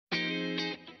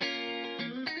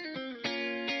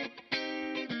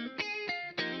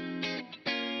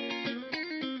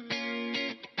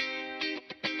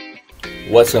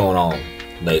What's going on,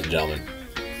 ladies and gentlemen?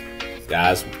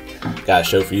 Guys, got a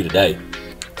show for you today.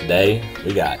 Today,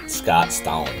 we got Scott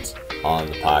Stallings on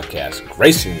the podcast,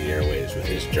 gracing the airwaves with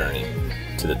his journey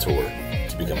to the tour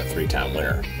to become a 3-time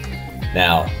winner.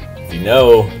 Now, if you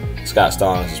know Scott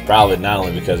Stallings, is probably not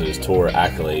only because of his tour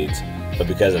accolades, but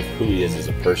because of who he is as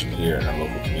a person here in our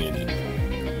local community.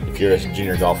 If you're a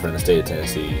junior golfer in the state of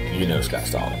Tennessee, you know Scott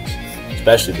Stallings,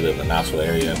 especially if you live in the Knoxville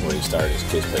area where he started his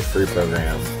Kids Play Free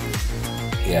program.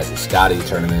 He has a Scotty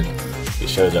tournament. He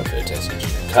shows up for the Tennessee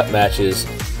Junior Cup matches.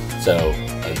 So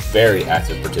a very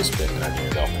active participant in our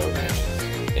junior golf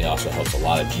program. He also helps a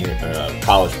lot of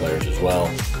college players as well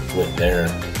with their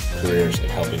careers and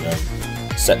helping them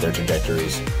set their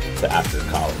trajectories to after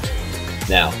college.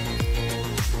 Now,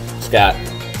 Scott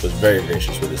was very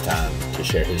gracious with his time to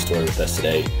share his story with us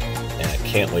today, and I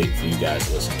can't wait for you guys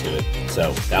to listen to it. So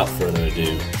without further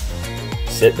ado,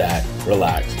 sit back,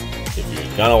 relax. If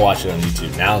you're going to watch it on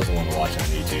YouTube, now is the one to watch it on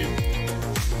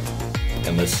YouTube.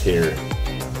 And let's hear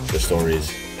the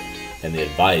stories and the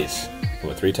advice from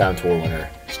a 3-time tour winner,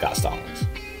 Scott Stallings.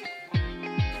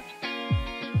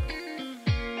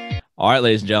 All right,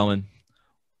 ladies and gentlemen,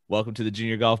 welcome to the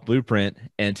Junior Golf Blueprint.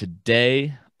 And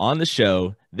today on the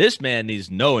show, this man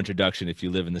needs no introduction if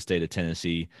you live in the state of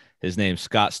Tennessee. His name's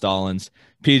Scott Stallings,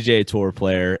 PGA Tour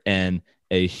player, and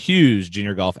a huge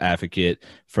junior golf advocate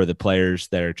for the players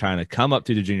that are trying to come up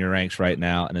through the junior ranks right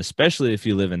now. And especially if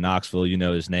you live in Knoxville, you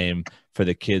know his name for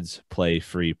the Kids Play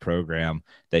Free program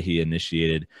that he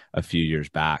initiated a few years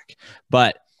back.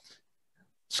 But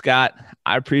Scott,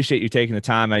 I appreciate you taking the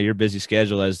time out of your busy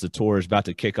schedule as the tour is about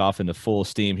to kick off into full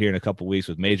steam here in a couple of weeks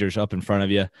with majors up in front of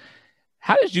you.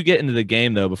 How did you get into the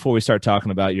game, though, before we start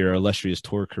talking about your illustrious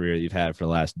tour career that you've had for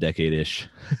the last decade-ish?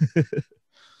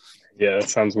 Yeah, that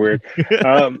sounds weird.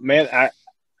 Man,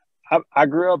 I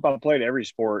grew up, I played every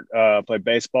sport. Played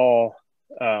baseball,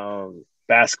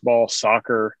 basketball,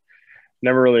 soccer.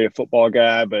 Never really a football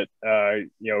guy, but,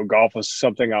 golf was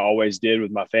something I always did with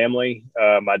my family.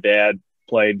 My dad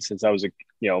played since I was as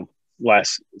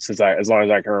long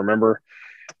as I can remember.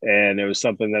 And it was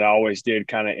something that I always did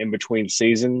kind of in between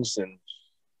seasons. And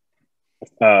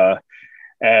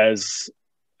as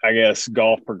I guess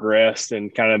golf progressed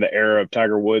and kind of the era of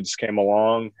Tiger Woods came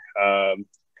along,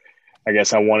 I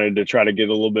guess I wanted to try to get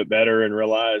a little bit better and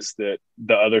realize that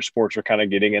the other sports were kind of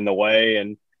getting in the way.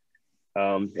 And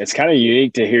it's kind of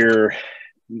unique to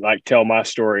tell my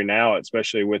story now,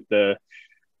 especially with the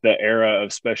era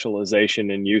of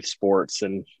specialization in youth sports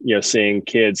and, seeing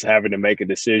kids having to make a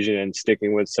decision and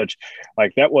sticking with such,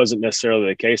 that wasn't necessarily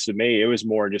the case with me. It was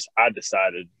more just, I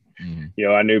decided,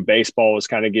 I knew baseball was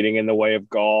kind of getting in the way of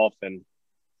golf, and,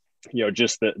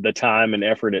 just the time and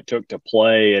effort it took to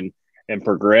play and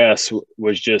progress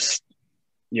was just,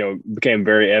 became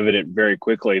very evident very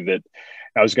quickly that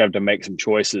I was going to have to make some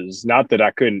choices. Not that I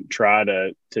couldn't try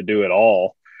to do it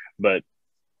all, but,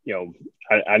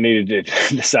 I needed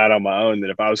to decide on my own that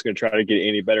if I was going to try to get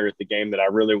any better at the game that I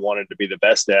really wanted to be the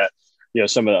best at,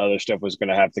 some of the other stuff was going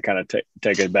to have to kind of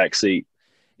take a back seat.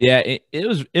 Yeah, it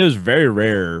was very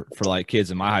rare for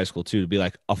kids in my high school too to be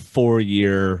a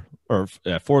 4-year or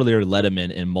 4-year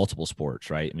letterman in multiple sports,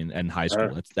 right? I mean, in high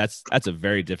school, that's a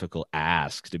very difficult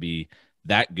ask to be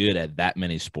that good at that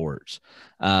many sports.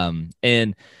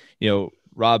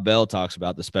 Rob Bell talks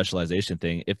about the specialization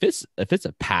thing. If it's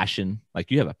a passion,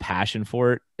 you have a passion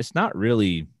for it, it's not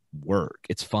really work.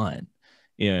 It's fun.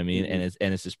 You know what I mean?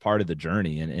 And it's just part of the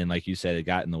journey. And like you said, it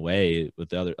got in the way with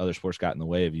the other sports got in the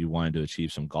way of you wanting to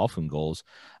achieve some golfing goals.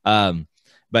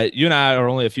 But you and I are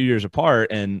only a few years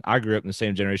apart, and I grew up in the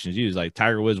same generation as you. It's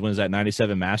Tiger Woods wins that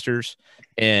 97 Masters,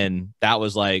 and that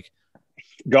was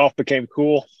golf became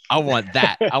cool. I want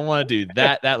that. I want to do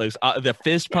that. That looks the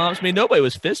fist pumps. I mean, nobody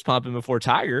was fist pumping before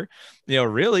Tiger.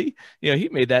 Really. He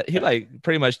made that. He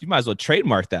pretty much. You might as well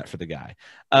trademark that for the guy.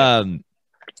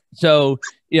 So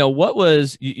what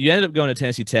was you ended up going to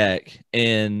Tennessee Tech,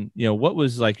 and what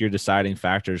was your deciding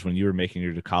factors when you were making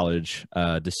your college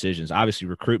decisions? Obviously,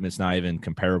 recruitment's not even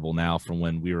comparable now from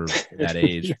when we were that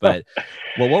age. But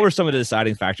what were some of the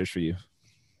deciding factors for you?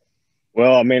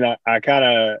 Well, I mean, I've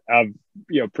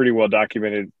pretty well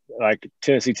documented.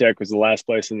 Tennessee Tech was the last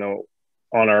place on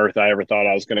earth I ever thought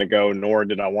I was going to go, nor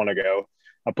did I want to go.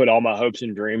 I put all my hopes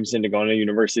and dreams into going to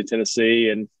University of Tennessee,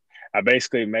 and I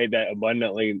basically made that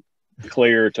abundantly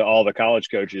clear to all the college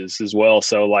coaches as well.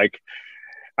 So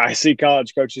I see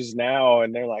college coaches now,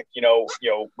 and they're like,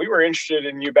 we were interested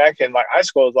in you back in high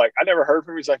school. It's I never heard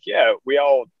from you. He's like, yeah,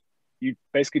 you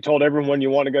basically told everyone you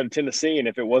want to go to Tennessee, and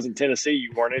if it wasn't Tennessee,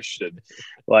 you weren't interested.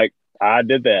 I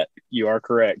did that. You are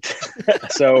correct.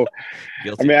 So,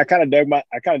 Guilty. I mean, I kind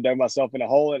of dug myself in a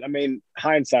hole. And I mean,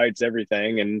 hindsight's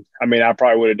everything. And I mean, I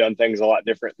probably would have done things a lot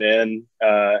different then.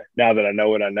 Now that I know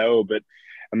what I know, but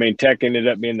I mean, tech ended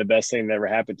up being the best thing that ever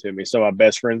happened to me. So my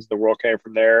best friends in the world came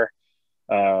from there.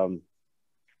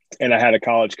 And I had a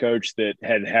college coach that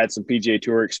had some PGA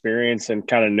Tour experience and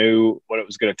kind of knew what it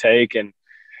was going to take. And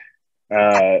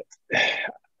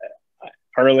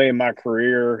early in my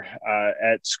career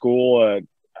at school,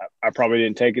 I probably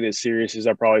didn't take it as serious as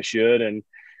I probably should. And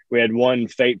we had one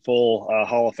fateful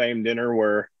Hall of Fame dinner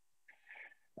where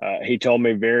he told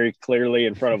me very clearly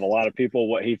in front of a lot of people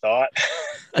what he thought,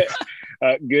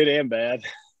 good and bad,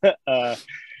 and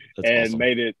awesome.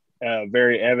 Made it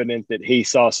very evident that he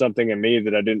saw something in me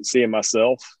that I didn't see in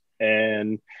myself.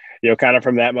 And, kind of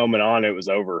from that moment on, it was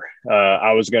over.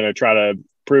 I was going to try to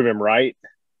prove him right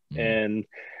and,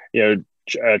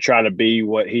 try to be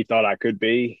what he thought I could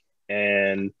be.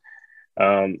 And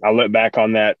I look back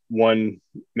on that one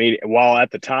meeting, while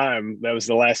at the time that was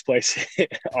the last place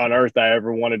on earth I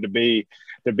ever wanted to be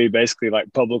basically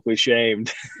like publicly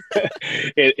shamed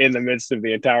in the midst of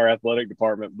the entire athletic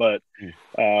department. But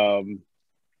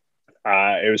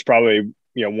it was probably,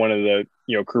 one of the,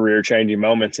 career changing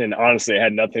moments. And honestly, it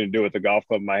had nothing to do with the golf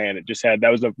club in my hand. It just had,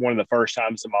 that was one of the first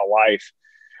times in my life.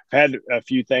 I've had a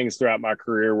few things throughout my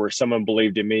career where someone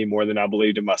believed in me more than I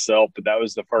believed in myself. But that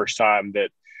was the first time that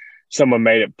someone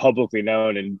made it publicly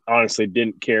known and honestly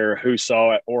didn't care who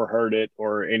saw it or heard it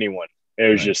or anyone. It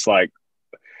was just like,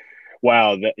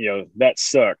 wow, that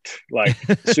sucked. Like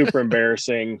super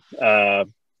embarrassing,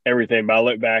 everything. But I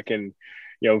look back and,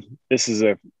 this is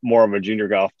more of a junior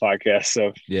golf podcast.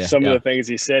 So some of the things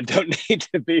he said don't need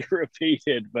to be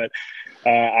repeated, but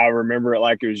I remember it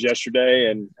like it was yesterday.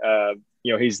 And,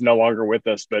 he's no longer with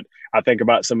us, but I think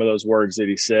about some of those words that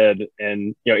he said.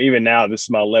 And, even now, this is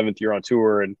my 11th year on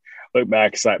tour, and look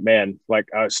back, it's like, man, like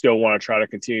I still want to try to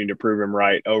continue to prove him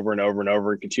right over and over and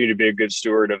over and continue to be a good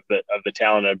steward of the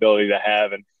talent and ability to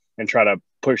have and try to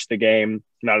push the game,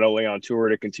 not only on tour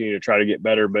to continue to try to get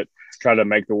better, but try to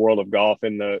make the world of golf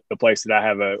in the place that I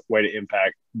have a way to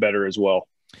impact better as well.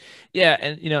 Yeah.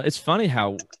 And, it's funny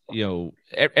how,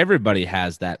 everybody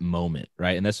has that moment,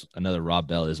 right? And that's another Rob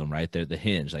Bellism right there, the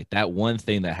hinge, like that one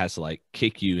thing that has to like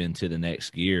kick you into the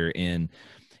next gear. And,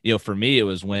 for me, it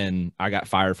was when I got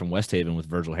fired from West Haven with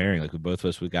Virgil Herring. Like with both of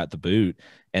us, we got the boot.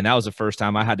 And that was the first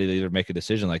time I had to either make a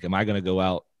decision. Like, am I going to go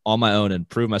out on my own and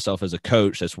prove myself as a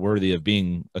coach that's worthy of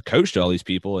being a coach to all these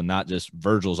people and not just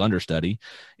Virgil's understudy,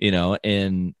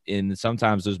 and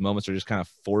sometimes those moments are just kind of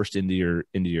forced into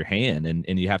your hand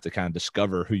and you have to kind of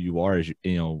discover who you are as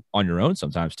on your own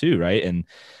sometimes too. Right.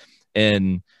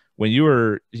 And when you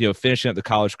were, finishing up the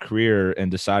college career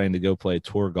and deciding to go play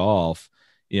tour golf,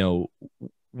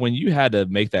 when you had to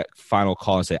make that final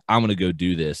call and say, I'm going to go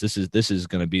do this is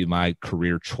going to be my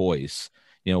career choice,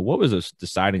 what was those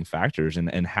deciding factors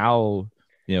and how,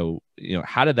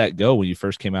 how did that go when you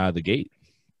first came out of the gate?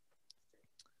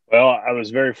 Well, I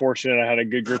was very fortunate. I had a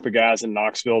good group of guys in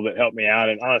Knoxville that helped me out.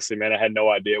 And honestly, man, I had no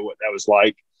idea what that was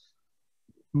like.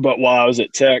 But while I was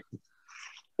at Tech,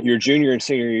 your junior and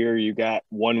senior year, you got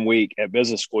 1 week at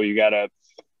business school. You got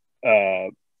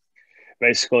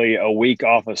basically a week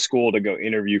off of school to go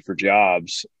interview for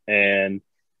jobs. And,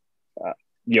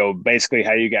 basically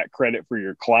how you got credit for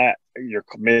your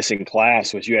missing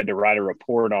class was you had to write a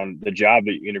report on the job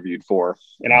that you interviewed for.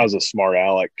 And I was a smart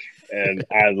aleck. And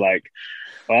I was like,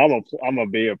 well, I'm gonna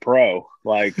be a pro.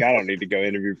 Like, I don't need to go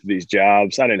interview for these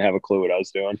jobs. I didn't have a clue what I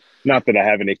was doing. Not that I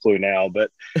have any clue now,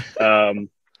 but,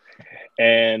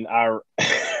 and I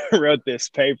wrote this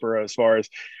paper as far as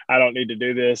I don't need to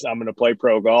do this. I'm going to play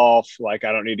pro golf. Like,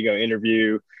 I don't need to go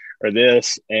interview or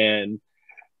this. And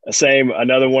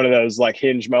another one of those like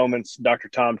hinge moments, Dr.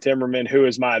 Tom Timmerman, who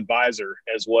is my advisor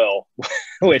as well,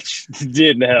 which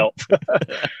didn't help,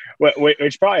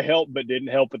 which probably helped, but didn't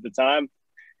help at the time.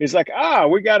 He's like,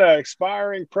 we got an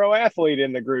aspiring pro athlete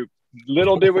in the group.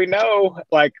 Little did we know,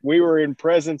 like we were in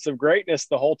presence of greatness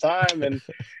the whole time.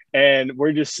 And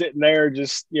we're just sitting there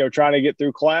just, trying to get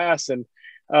through class. And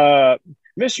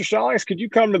Mr. Stallings, could you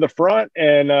come to the front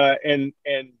and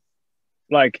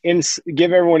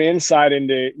give everyone insight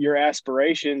into your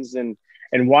aspirations and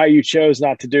why you chose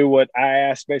not to do what I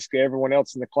asked basically everyone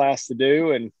else in the class to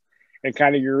do and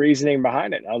kind of your reasoning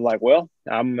behind it. And I was like, well,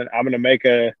 I'm going to make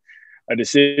a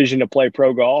decision to play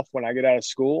pro golf when I get out of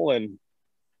school. And,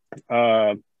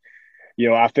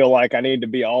 I feel like I need to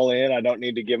be all in. I don't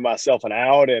need to give myself an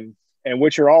out and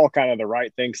which are all kind of the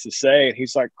right things to say. And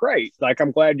he's like, great. Like,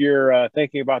 I'm glad you're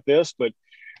thinking about this, but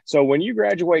So when you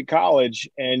graduate college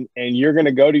and you're going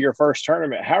to go to your first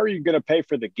tournament, how are you going to pay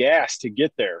for the gas to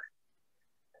get there?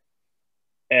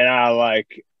 And I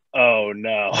like, oh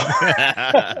no.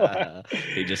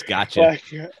 He just got you. Like,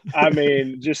 I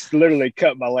mean, just literally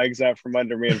cut my legs out from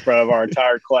under me in front of our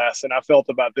entire class. And I felt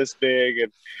about this big.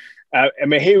 And I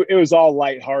mean, it was all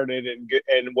lighthearted and good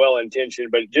and well-intentioned,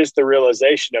 but just the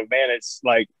realization of, man, it's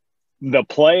like the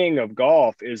playing of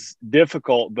golf is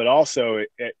difficult, but also,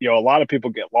 a lot of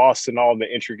people get lost in all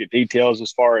the intricate details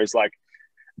as far as like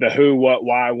the who, what,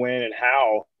 why, when, and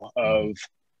how of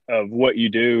what you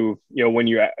do, when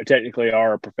you technically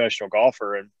are a professional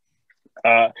golfer. And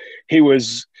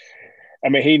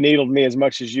he needled me as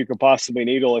much as you could possibly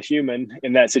needle a human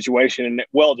in that situation, and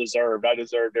well deserved. I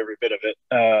deserved every bit of it.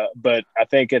 But I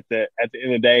think at the end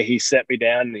of the day, he set me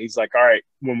down and he's like, all right,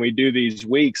 when we do these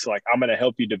weeks, like, I'm going to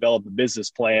help you develop a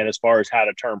business plan as far as how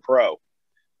to turn pro.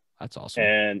 That's awesome.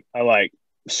 And I like,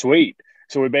 sweet.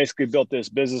 So we basically built this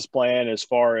business plan as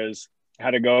far as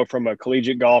how to go from a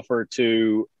collegiate golfer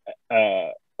to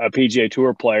a PGA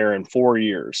Tour player in 4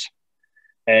 years.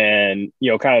 And,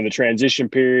 kind of the transition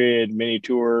period, mini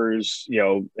tours,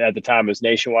 at the time it was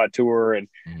nationwide tour, and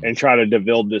try to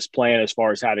develop this plan as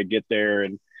far as how to get there.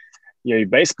 And, you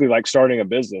basically like starting a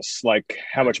business, like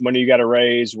how much money you got to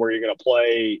raise, where you're going to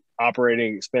play,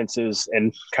 operating expenses,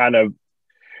 and kind of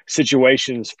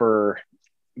situations for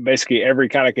basically every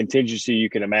kind of contingency you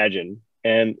can imagine.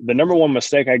 And the number one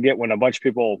mistake I get when a bunch of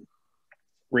people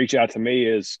reach out to me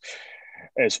is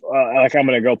like, I'm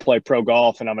going to go play pro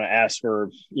golf and I'm going to ask for,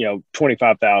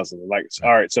 25,000. Like,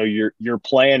 all right, so your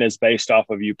plan is based off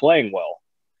of you playing well.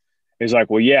 He's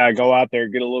like, well, yeah, I go out there,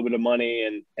 get a little bit of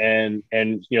money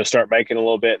and start making a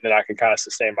little bit, and then I can kind of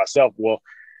sustain myself. Well,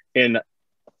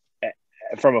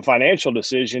 from a financial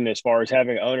decision, as far as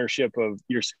having ownership of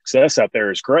your success out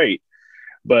there is great.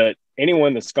 But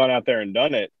anyone that's gone out there and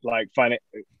done it, like,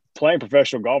 playing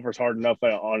professional golf is hard enough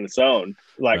on its own.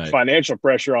 Like, right. Financial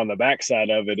pressure on the backside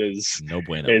of it is no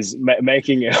bueno. Is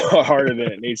making it harder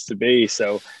than it needs to be.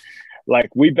 So, like,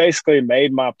 we basically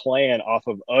made my plan off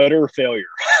of utter failure,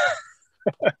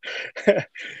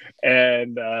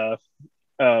 and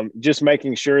just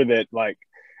making sure that, like,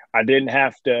 I didn't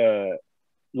have to,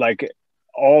 like,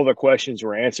 all the questions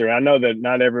were answered. I know that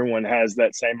not everyone has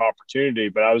that same opportunity,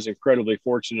 but I was incredibly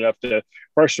fortunate enough to,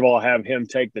 first of all, have him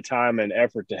take the time and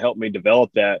effort to help me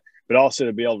develop that, but also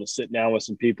to be able to sit down with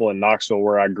some people in Knoxville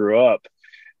where I grew up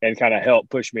and kind of help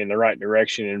push me in the right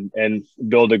direction and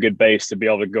build a good base to be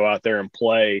able to go out there and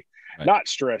play, right. Not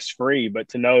stress-free, but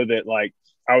to know that, like,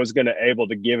 I was going to able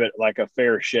to give it like a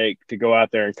fair shake to go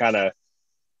out there and kind of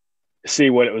see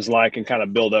what it was like and kind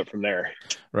of build up from there.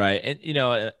 Right.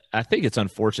 And, I think it's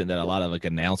unfortunate that a lot of, like,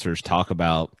 announcers talk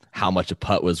about how much a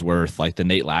putt was worth, like the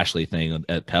Nate Lashley thing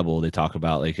at Pebble. They talk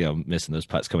about, like, missing those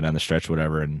putts coming down the stretch, or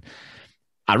whatever. And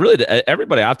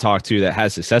everybody I've talked to that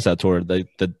has success out tour,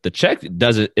 the check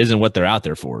isn't what they're out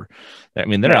there for. I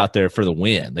mean, they're out there for the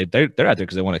win. They're out there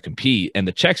because they want to compete, and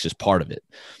the check's just part of it.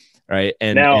 Right.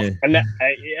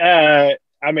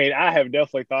 I mean, I have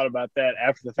definitely thought about that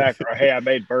after the fact, or, hey, I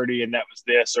made birdie and that was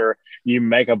this, or you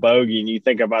make a bogey and you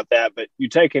think about that, but you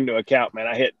take into account, man,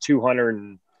 I hit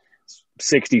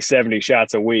 260, 70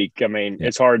 shots a week. I mean,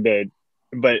 It's hard to,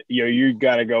 but you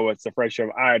got to go with the fresh.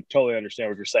 I totally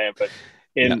understand what you're saying, but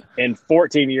in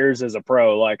 14 years as a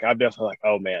pro, like, I'm definitely like,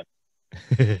 oh man,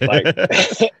 like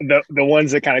the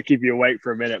ones that kind of keep you awake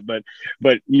for a minute, but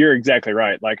you're exactly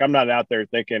right. Like, I'm not out there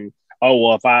thinking, oh,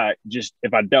 well, if I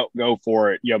don't go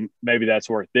for it, maybe that's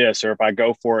worth this, or if I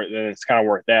go for it, then it's kind of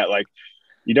worth that. Like,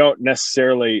 you don't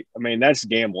necessarily, I mean, that's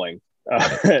gambling,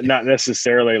 not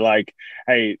necessarily like,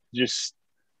 hey, just,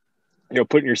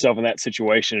 putting yourself in that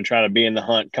situation and trying to be in the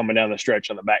hunt coming down the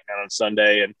stretch on the back nine on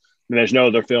Sunday. And there's no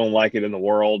other feeling like it in the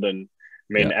world. And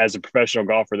I mean, as a professional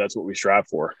golfer, that's what we strive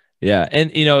for. Yeah.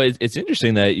 And, it's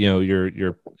interesting that,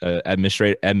 your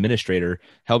administrator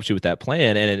helps you with that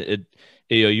plan. And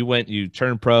you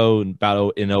turned pro in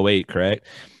 2008, correct?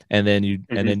 And then you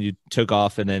took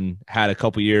off and then had a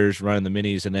couple years running the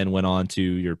minis, and then went on to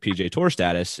your PGA Tour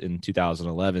status in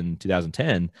 2011,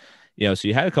 2010. So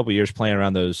you had a couple years playing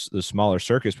around those smaller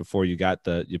circuits before you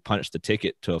punched the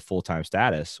ticket to a full-time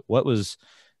status. What was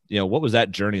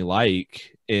that journey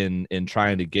like in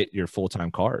trying to get your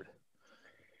full-time card?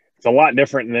 It's a lot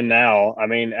different than now. I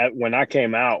mean, when I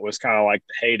came out was kind of like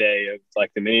the heyday of,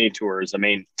 like, the mini tours. I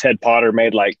mean, Ted Potter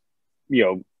made, like,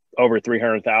 over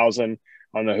 300,000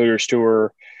 on the Hooters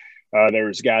tour. There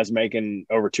was guys making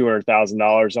over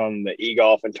 $200,000 on the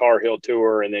eGolf and Tar Heel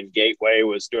tour. And then Gateway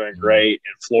was doing great,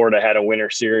 and Florida had a winter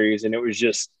series. And it was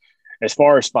just, as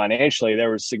far as financially,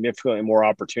 there was significantly more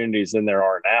opportunities than there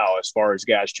are now, as far as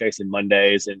guys chasing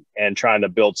Mondays and trying to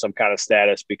build some kind of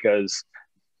status, because,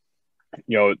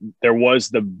 you know, there was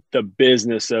the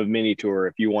business of mini tour,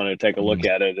 if you want to take a look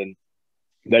at it. And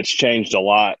that's changed a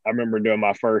lot. I remember doing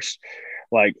my first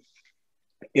like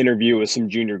interview with some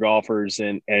junior golfers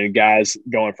and guys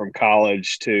going from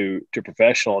college to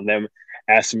professional, and them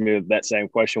asking me that same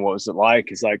question, what was it like?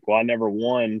 He's like, well, I never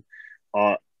won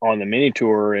on the mini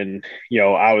tour, and, you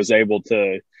know, I was able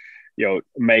to, you know,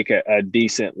 make a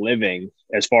decent living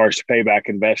as far as to pay back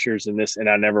investors and this, and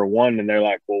I never won. And they're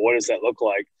like, well, what does that look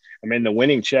like? I mean, the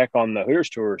winning check on the Hooters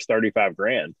tour is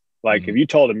 $35,000. Like, if you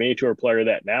told a mini tour player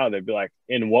that now, they'd be like,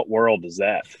 in what world is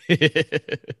that?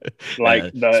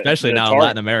 Like, especially now in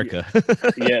Latin America.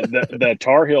 Yeah. The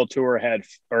Tar Heel tour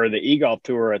or the e-golf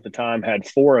tour at the time had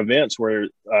 4 events where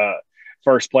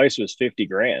first place was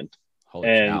 $50,000. Holy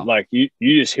and cow. like, you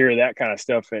just hear that kind of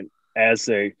stuff, and as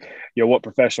you know, what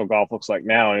professional golf looks like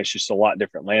now, and it's just a lot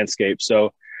different landscape.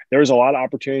 So there's a lot of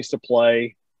opportunities to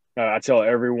play. I tell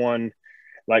everyone,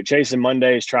 like, chasing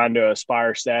Mondays, trying to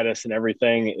aspire status and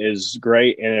everything is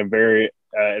great and a very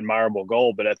admirable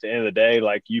goal. But at the end of the day,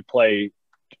 like, you play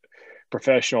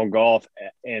professional golf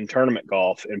and tournament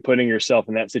golf, and putting yourself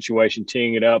in that situation,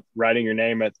 teeing it up, writing your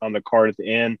name on the card at the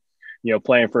end, you know,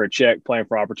 playing for a check, playing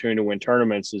for opportunity to win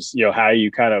tournaments is, you know, how you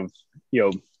kind of, you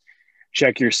know,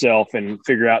 check yourself and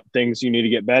figure out things you need to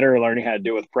get better, learning how to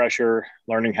deal with pressure,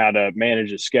 learning how to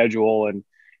manage a schedule, and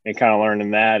kind of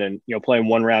learning that. And, you know, playing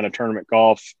one round of tournament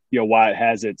golf, you know, why it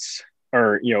has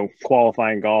you know,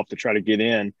 qualifying golf to try to get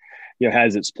in, you know,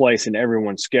 has its place in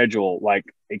everyone's schedule. Like,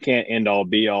 it can't end all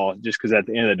be all, just because at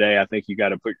the end of the day, I think you got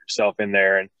to put yourself in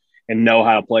there and know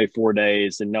how to play 4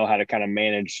 days and know how to kind of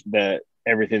manage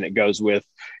everything that goes with,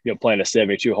 you know, playing a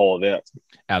 72-hole event.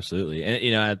 Absolutely. And,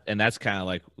 you know, and that's kind of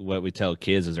like what we tell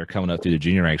kids as they're coming up through the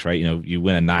junior ranks, right? You know, you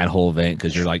win a 9-hole event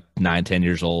because you're like 9-10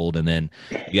 years old. And then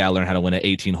you got to learn how to win an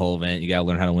 18-hole event. You got to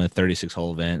learn how to win a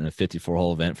 36-hole event and a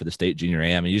 54-hole event for the state junior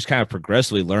AM. And you just kind of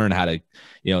progressively learn how to,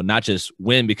 you know, not just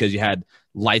win because you had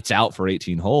lights out for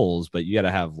 18 holes, but you got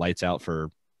to have lights out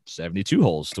for 72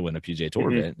 holes to win a PGA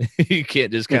Tour event. You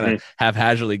can't just kind of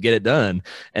haphazardly get it done.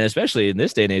 And especially in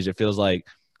this day and age, it feels like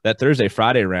that Thursday,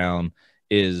 Friday round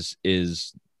is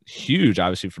huge,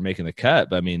 obviously, for making the cut.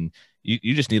 But I mean,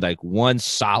 you just need like one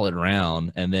solid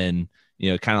round, and then,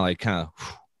 you know, kind of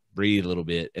breathe a little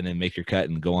bit, and then make your cut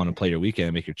and go on and play your weekend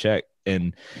and make your check.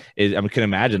 And I can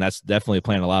imagine that's definitely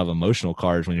playing a lot of emotional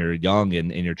cards when you're young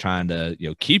and you're trying to, you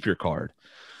know, keep your card.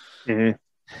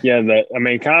 Yeah, I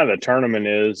mean, kind of the tournament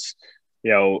is,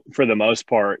 you know, for the most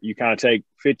part, you kind of take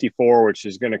 54, which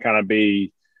is going to kind of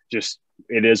be just,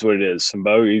 it is what it is, some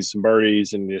bogeys, some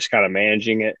birdies, and just kind of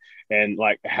managing it. And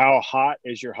like, how hot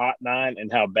is your hot 9 and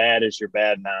how bad is your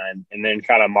bad 9, and then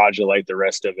kind of modulate the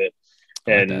rest of it.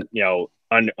 And, you know,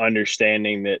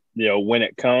 understanding that, you know, when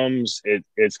it comes,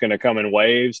 it's going to come in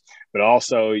waves, but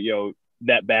also, you know,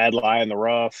 that bad lie in the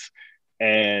rough,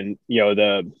 and, you know,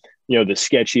 the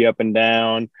sketchy up and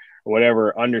down or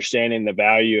whatever, understanding the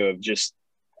value of just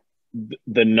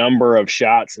the number of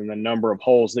shots and the number of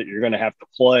holes that you're going to have to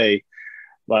play.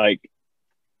 Like,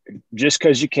 just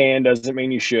because you can doesn't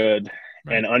mean you should.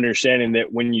 Right. And understanding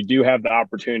that when you do have the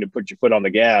opportunity to put your foot on the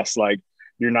gas, like,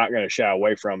 you're not going to shy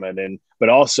away from it. But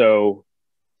also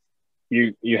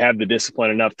you have the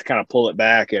discipline enough to kind of pull it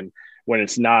back. And when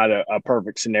it's not a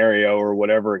perfect scenario or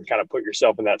whatever, and kind of put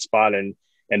yourself in that spot and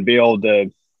be able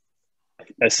to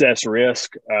assess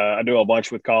risk. I do a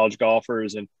bunch with college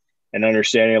golfers and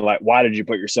understanding, like, why did you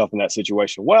put yourself in that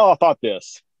situation? Well, I thought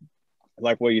this.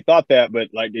 Like, well, you thought that, but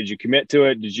like, did you commit to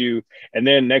it? Did you? And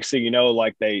then next thing you know,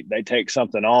 like, they take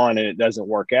something on and it doesn't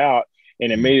work out,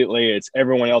 and immediately it's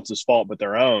everyone else's fault but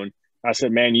their own. I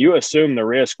said, man, you assume the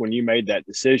risk when you made that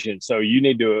decision. So you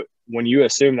need to, when you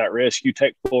assume that risk, you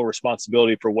take full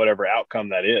responsibility for whatever outcome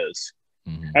that is.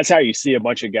 That's how you see a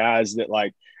bunch of guys that,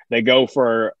 like, they go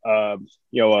for,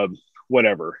 you know,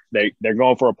 whatever. They're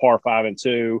going for a par 5 and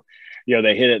 2, you know,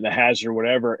 they hit it in the hazard or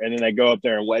whatever, and then they go up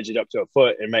there and wedge it up to a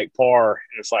foot and make par.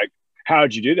 And it's like,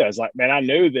 how'd you do that? It's like, man, I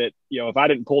knew that, you know, if I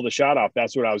didn't pull the shot off,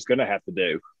 that's what I was going to have to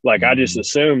do. Like, I just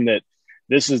assumed that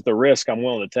this is the risk I'm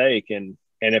willing to take. And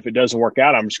if it doesn't work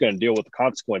out, I'm just going to deal with the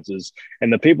consequences.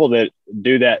 And the people that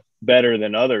do that better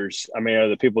than others, I mean, are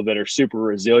the people that are super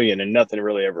resilient and nothing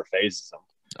really ever phases them.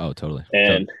 Oh, totally.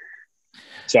 And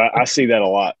so I see that a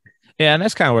lot. Yeah, and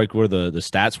that's kind of like where the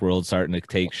stats world's starting to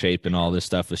take shape and all this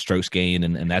stuff with strokes gained,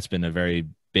 and that's been a very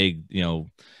big, you know,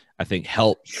 I think,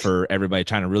 help for everybody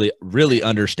trying to really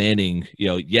understanding,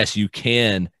 yes, you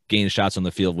can gain shots on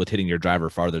the field with hitting your driver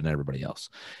farther than everybody else.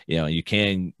 You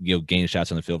can, gain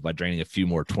shots on the field by draining a few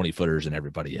more 20-footers than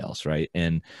everybody else. Right.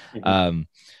 And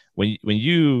when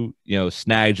you,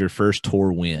 snagged your first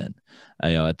tour win,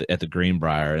 at the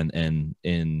Greenbrier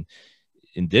and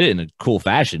did it in a cool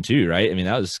fashion too, right? I mean,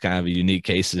 that was kind of a unique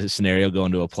scenario,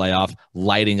 going to a playoff,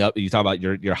 lighting up. You talk about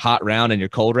your hot round and your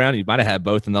cold round. You might have had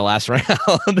both in the last round.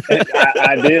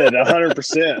 I did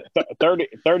 100%,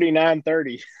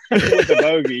 39-30 with the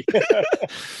bogey.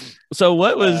 So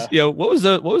what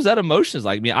was that emotions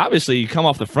like? I mean, obviously you come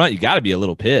off the front, you got to be a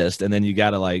little pissed, and then you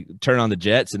got to like turn on the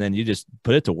jets, and then you just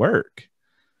put it to work.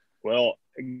 Well,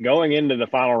 going into the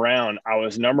final round, I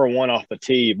was number one off the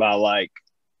tee by like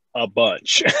a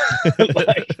bunch.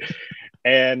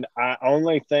 And I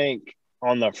only think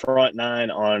on the front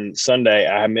nine on Sunday,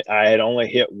 I had only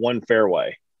hit one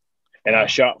fairway, and I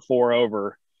shot 4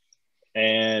 over.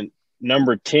 And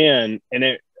number 10,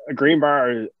 and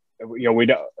Greenbrier, we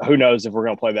don't, who knows if we're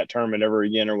going to play that tournament ever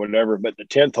again or whatever, but the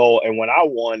 10th hole, and when I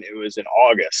won, it was in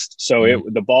August. So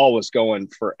the ball was going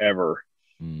forever,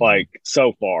 like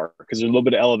so far, because there's a little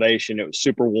bit of elevation. It was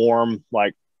super warm.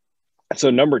 So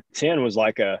number 10 was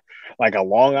like a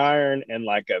long iron and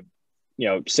like a,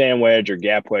 sand wedge or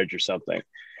gap wedge or something.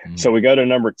 So we go to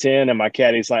number 10, and my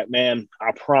caddy's like, man,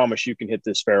 I promise you can hit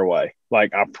this fairway.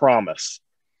 Like, I promise.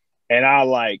 And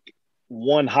I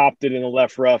one hopped it in the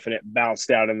left rough, and it bounced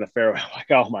out in the fairway.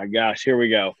 Like, oh my gosh, here we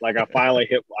go. Like, I finally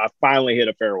hit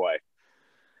a fairway,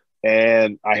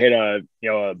 and I hit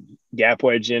a gap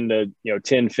wedge into,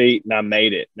 10 feet, and I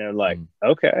made it. And they're like,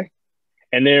 okay.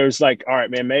 And then it was like, all right,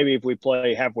 man, maybe if we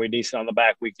play halfway decent on the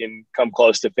back, we can come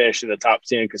close to finishing the top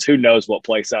 10, because who knows what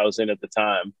place I was in at the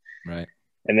time. Right.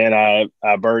 And then I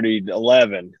birdied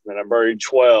 11, then I birdied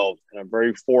 12, and I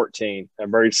birdied 14, and I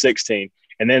birdied 16.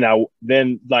 And then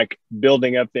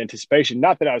building up the anticipation,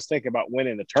 not that I was thinking about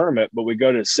winning the tournament, but we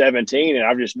go to 17, and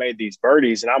I've just made these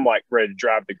birdies, and I'm like ready to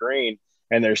drive the green.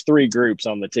 And there's 3 groups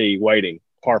on the tee waiting,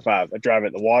 par 5. I drive it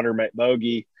in the water, make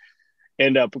bogey.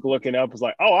 End up looking up, was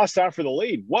like, oh, I was time for the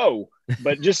lead. Whoa.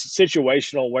 But just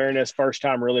situational awareness, first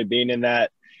time really being in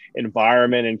that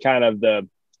environment, and kind of the,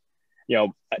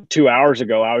 2 hours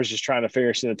ago, I was just trying to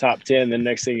finish in the top 10. Then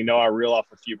next thing you know, I reel off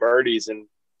a few birdies, and,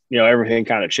 everything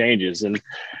kind of changes. And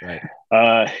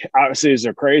obviously there's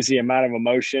a crazy amount of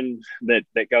emotion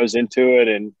that goes into it,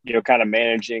 and, kind of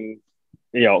managing,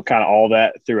 kind of all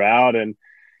that throughout. And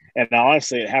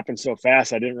honestly, it happened so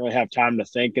fast, I didn't really have time to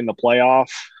think in the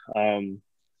playoff.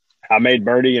 I made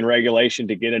birdie in regulation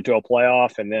to get into a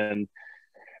playoff, and then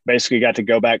basically got to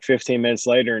go back 15 minutes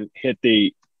later and hit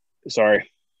the – sorry.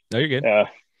 No, you're good.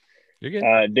 You're good.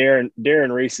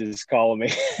 Darren Reese is calling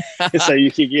me, so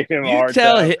you can give him a hard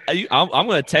time. I'm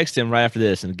going to text him right after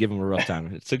this and give him a rough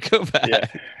time. So go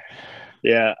back.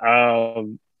 Yeah.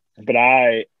 But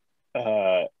I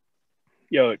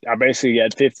basically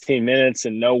had 15 minutes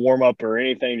and no warm up or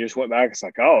anything. Just went back. It's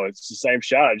like, oh, it's the same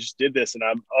shot. I just did this, and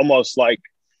I'm almost like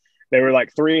they were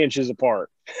like 3 inches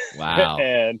apart. Wow.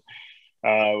 And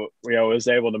was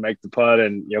able to make the putt,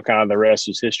 and kind of the rest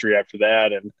was history after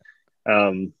that.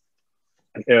 And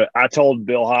I told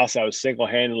Bill Haas I was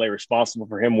single-handedly responsible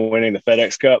for him winning the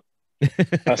FedEx Cup.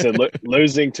 I said,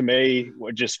 losing to me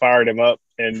just fired him up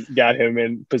and got him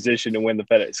in position to win the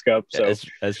FedEx Cup. So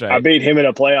that's right. I beat him in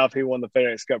a playoff. He won the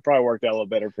FedEx Cup. Probably worked out a little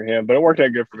better for him, but it worked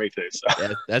out good for me too.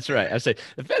 So that's right. I say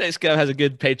the FedEx Cup has a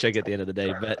good paycheck at the end of the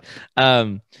day, but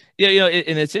and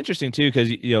it's interesting too, because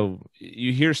you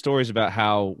hear stories about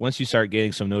how once you start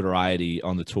getting some notoriety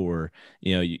on the tour,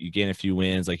 you gain a few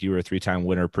wins, like you were a 3-time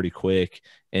winner pretty quick,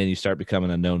 and you start becoming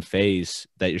a known face,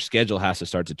 that your schedule has to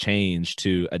start to change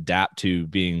to adapt to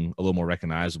being a little more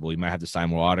recognizable. You might have to sign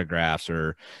more autographs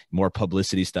or more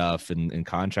publicity stuff and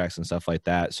contracts and stuff like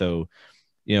that. So,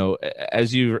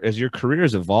 as your career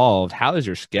has evolved, how has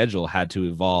your schedule had to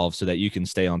evolve so that you can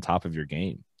stay on top of your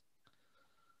game?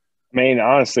 I mean,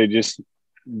 honestly, just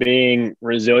being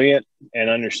resilient and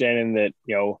understanding that,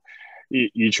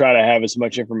 you try to have as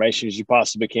much information as you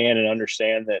possibly can, and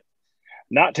understand that,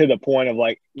 not to the point of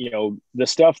the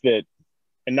stuff that,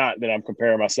 and not that I'm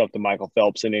comparing myself to Michael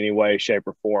Phelps in any way, shape,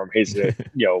 or form. He's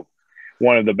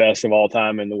one of the best of all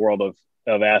time in the world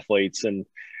of athletes.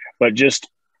 But just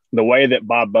the way that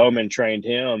Bob Bowman trained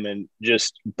him, and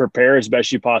just prepare as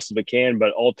best you possibly can,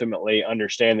 but ultimately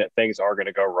understand that things are going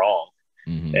to go wrong.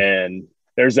 Mm-hmm. And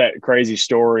there's that crazy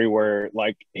story where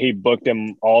he booked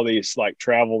him all these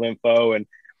travel info, and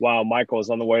while Michael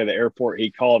was on the way to the airport, he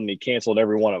called and he canceled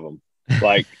every one of them.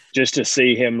 Just to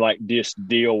see him just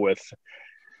deal with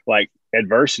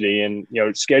adversity and,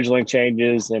 scheduling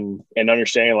changes and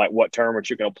understanding like what tournament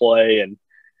you're going to play. And,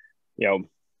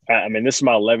 I mean, this is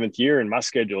my 11th year and my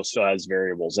schedule still has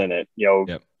variables in it.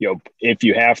 Yep. If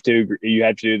you have to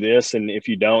do this. And if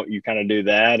you don't, you kind of do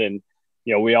that. And,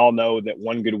 we all know that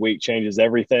one good week changes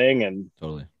everything. And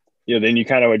totally, then you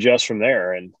kind of adjust from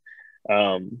there. And,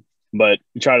 but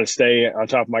try to stay on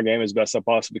top of my game as best I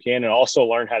possibly can, and also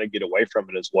learn how to get away from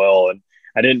it as well. And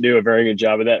I didn't do a very good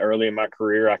job of that early in my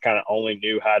career. I kind of only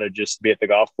knew how to just be at the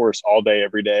golf course all day,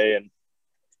 every day. And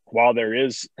while there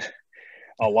is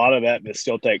a lot of that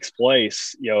still takes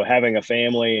place, having a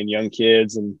family and young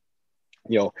kids and,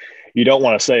 you don't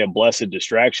want to say a blessed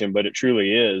distraction, but it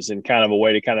truly is, and kind of a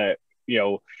way to kind of,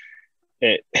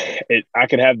 I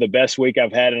could have the best week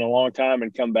I've had in a long time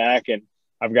and come back and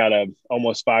I've got a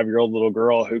almost 5-year-old little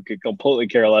girl who could completely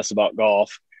care less about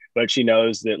golf, but she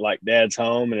knows that like dad's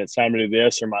home and it's time to do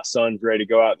this, or my son's ready to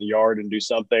go out in the yard and do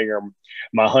something, or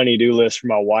my honey-do list for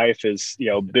my wife is,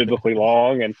 biblically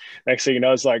long. And next thing you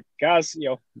know, it's like, guys,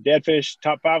 dad finished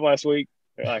top 5 last week.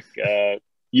 They're like,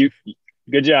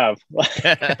 good job.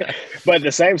 But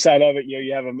the same side of it,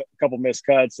 you have a couple missed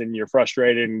cuts and you're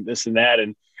frustrated and this and that.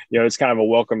 And, it's kind of a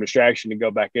welcome distraction to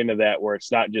go back into that, where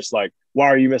it's not just like, why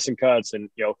are you missing cuts? And,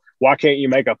 why can't you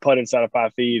make a putt inside of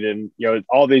 5 feet? And,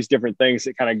 all these different things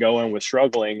that kind of go in with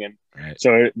struggling. And right.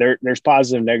 So there's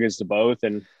positive and negatives to both.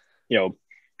 And,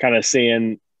 kind of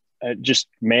seeing just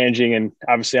managing. And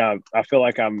obviously I feel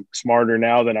like I'm smarter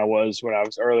now than I was when I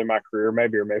was early in my career,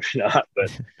 maybe, or maybe not.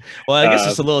 But well, I guess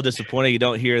it's a little disappointing. You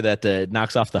don't hear that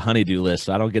knocks off the honeydew list.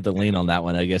 So I don't get the lean on that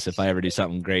one, I guess, if I ever do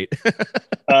something great.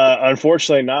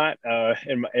 Unfortunately not.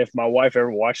 And if my wife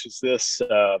ever watches this,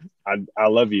 I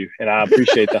love you and I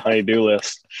appreciate the honeydew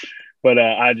list. But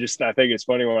I think it's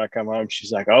funny when I come home,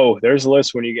 she's like, oh, there's a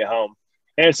list when you get home.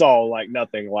 And it's all like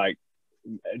nothing, like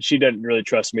she doesn't really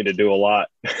trust me to do a lot.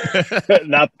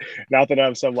 not that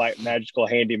I'm some like magical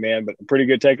handyman, but I'm pretty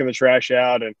good taking the trash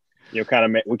out. And, we kind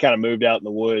of moved out in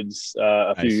the woods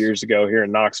a few years ago here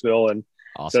in Knoxville. And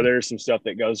awesome. So there's some stuff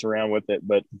that goes around with it,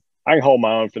 but I can hold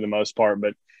my own for the most part.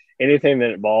 But anything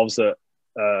that involves a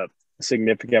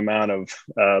significant amount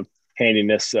of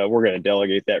handiness, we're going to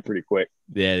delegate that pretty quick.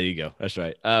 Yeah, there you go. That's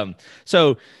right.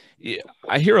 So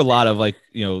I hear a lot of like,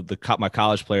 my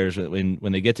college players when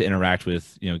they get to interact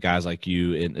with, guys like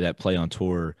you that play on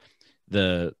tour,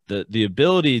 the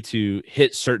ability to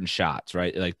hit certain shots,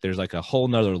 right? Like there's like a whole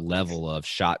nother level of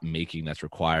shot making that's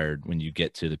required when you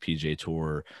get to the PGA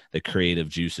Tour. The creative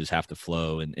juices have to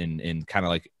flow and kind of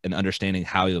like an understanding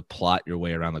how you plot your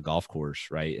way around the golf course,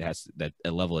 right? It has that a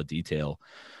level of detail.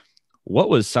 What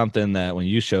was something that when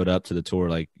you showed up to the tour,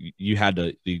 like you had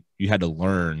to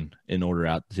learn in order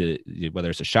out to,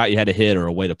 whether it's a shot you had to hit or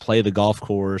a way to play the golf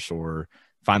course or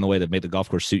find the way to make the golf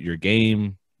course suit your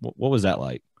game? What was that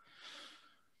like?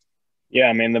 Yeah,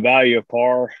 I mean, the value of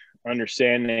par,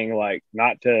 understanding like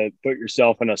not to put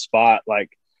yourself in a spot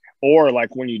like, or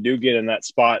like when you do get in that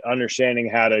spot, understanding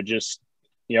how to just,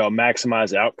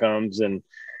 maximize outcomes and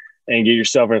get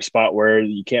yourself in a spot where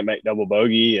you can't make double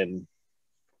bogey and,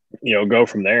 go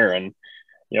from there. And,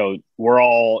 we're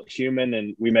all human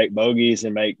and we make bogeys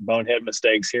and make bonehead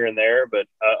mistakes here and there, but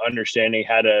understanding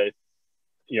how to,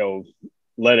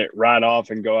 let it ride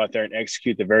off and go out there and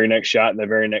execute the very next shot and the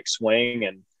very next swing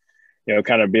and,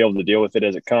 kind of be able to deal with it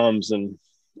as it comes. And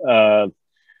I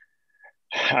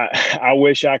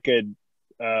wish I could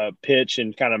pitch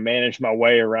and kind of manage my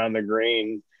way around the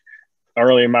green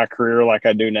early in my career like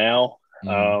I do now.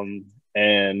 Mm-hmm.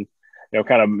 And,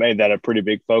 kind of made that a pretty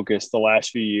big focus the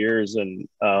last few years and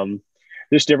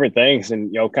just different things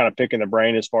and, kind of picking the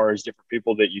brain as far as different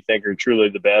people that you think are truly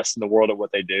the best in the world at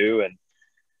what they do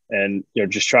and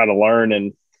just try to learn.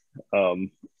 And,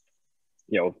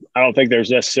 I don't think there's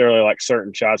necessarily like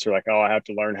certain shots are like, oh, I have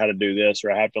to learn how to do this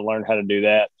or I have to learn how to do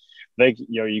that. I think,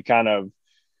 you kind of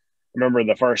remember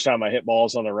the first time I hit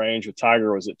balls on the range with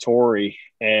Tiger was at Torrey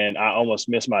and I almost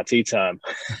missed my tee time.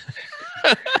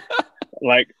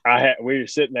 Like we were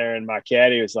sitting there and my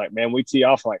caddy was like, man, we tee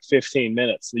off in like 15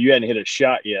 minutes. You hadn't hit a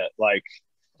shot yet. Like,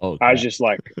 I was just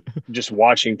like, just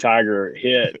watching Tiger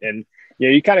hit and,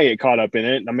 you kind of get caught up in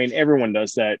it. I mean, everyone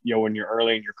does that, when you're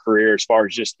early in your career, as far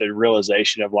as just the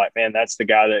realization of like, man, that's the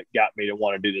guy that got me to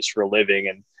want to do this for a living.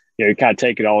 And, you kind of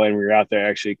take it all in when you're out there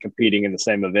actually competing in the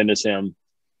same event as him,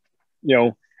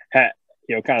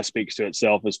 kind of speaks to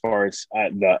itself as far as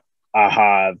the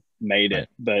aha, I've made it.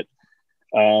 But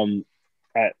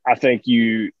I think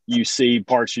you see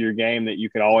parts of your game that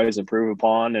you can always improve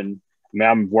upon. And I mean,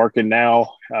 I'm working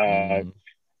now. I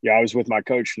was with my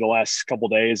coach for the last couple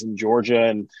of days in Georgia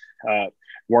and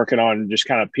working on just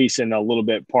kind of piecing a little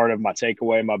bit part of my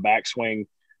takeaway, my backswing.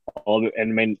 And I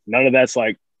mean, none of that's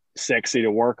like sexy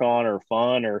to work on or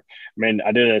fun. Or I mean,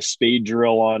 I did a speed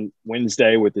drill on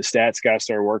Wednesday with the stats guy I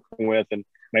started working with, and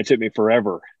it took me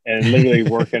forever, and literally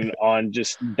working on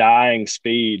just dying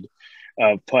speed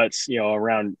of putts,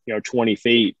 around 20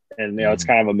 feet, and it's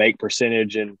kind of a make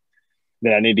percentage and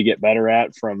that I need to get better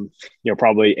at from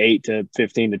probably 8 to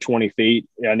 15 to 20 feet.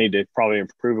 I need to probably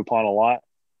improve upon a lot,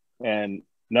 and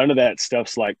none of that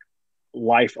stuff's like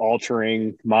life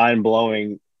altering, mind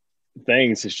blowing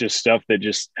things. It's just stuff that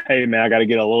just, hey man, I got to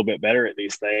get a little bit better at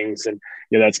these things, and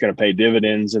that's going to pay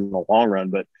dividends in the long run.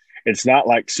 But it's not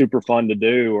like super fun to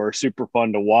do or super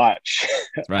fun to watch.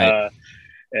 Right.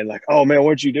 And like, oh man,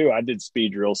 what'd you do? I did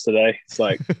speed drills today. It's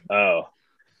like, oh.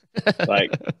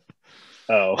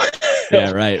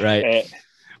 Yeah, right.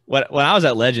 When I was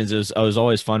at Legends, it was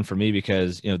always fun for me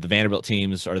because, the Vanderbilt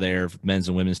teams are there, men's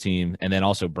and women's team. And then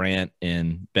also Brant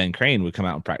and Ben Crane would come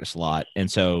out and practice a lot.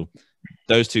 And so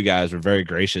those two guys were very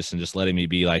gracious and just letting me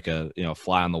be like a,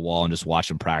 fly on the wall and just watch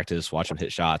them practice, watch them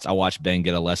hit shots. I watched Ben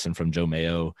get a lesson from Joe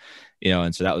Mayo,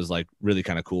 and so that was like really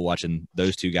kind of cool watching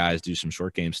those two guys do some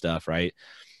short game stuff. Right.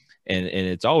 And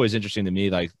it's always interesting to me,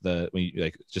 like when you,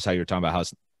 like just how you were talking about how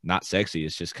it's not sexy.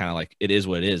 It's just kind of like, it is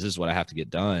what it is. This is what I have to get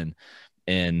done.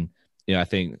 And, I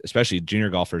think especially junior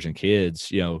golfers and kids,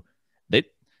 they,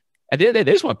 at the end of the day,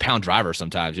 they just want to pound drivers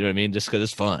sometimes, you know what I mean? Just because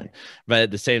it's fun. But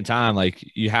at the same time, like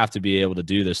you have to be able to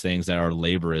do those things that are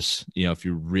laborious, if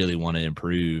you really want to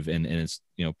improve. And it's,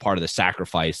 part of the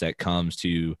sacrifice that comes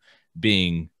to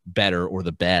being better or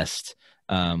the best,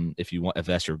 if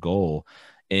that's your goal.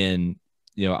 And,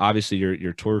 obviously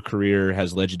your tour career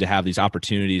has led you to have these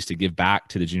opportunities to give back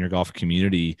to the junior golf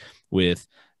community with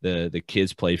the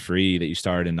Kids Play Free that you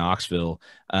started in Knoxville.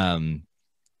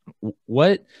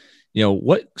 What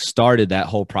started that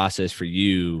whole process for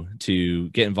you to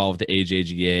get involved with the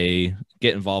AJGA,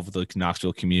 get involved with the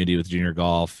Knoxville community with junior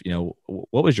golf?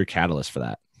 What was your catalyst for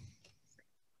that?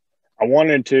 I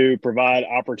wanted to provide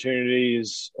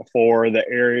opportunities for the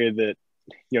area that,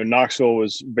 Knoxville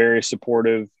was very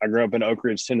supportive. I grew up in Oak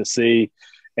Ridge, Tennessee,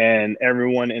 and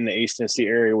everyone in the East Tennessee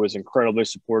area was incredibly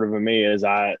supportive of me as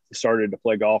I started to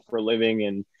play golf for a living.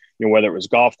 And, whether it was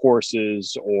golf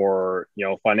courses or,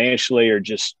 financially or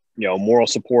just, moral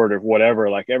support or whatever,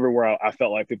 like everywhere I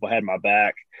felt like people had my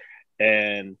back.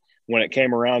 And when it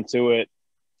came around to it,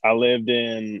 I lived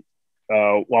in,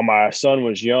 while my son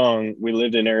was young, we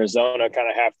lived in Arizona kind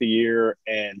of half the year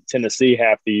and Tennessee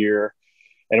half the year.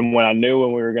 And when I knew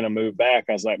when we were going to move back,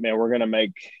 I was like, man, we're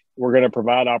going to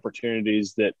provide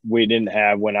opportunities that we didn't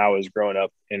have when I was growing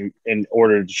up in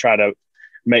order to try to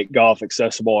make golf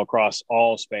accessible across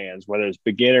all spans, whether it's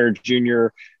beginner,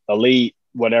 junior, elite,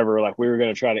 whatever. Like we were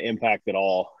going to try to impact it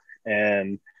all.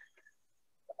 And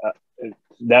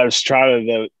that was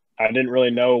I didn't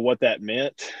really know what that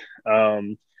meant.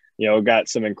 Got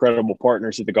some incredible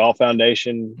partners at the Golf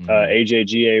Foundation.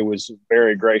 AJGA was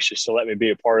very gracious to let me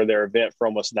be a part of their event for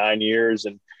almost 9 years.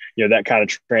 And, that kind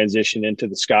of transitioned into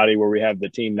the Scotty where we have the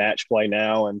team match play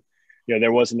now. And,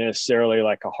 there wasn't necessarily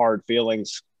like a hard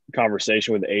feelings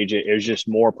conversation with AJ. It was just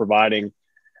more providing,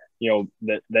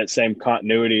 that same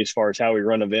continuity as far as how we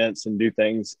run events and do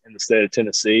things in the state of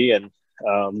Tennessee. And,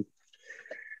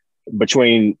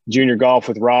 between junior golf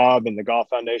with Rob and the Golf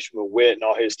Foundation with Whit and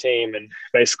all his team, and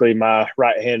basically my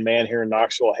right-hand man here in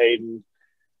Knoxville, Hayden,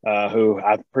 who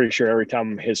I'm pretty sure every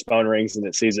time his phone rings and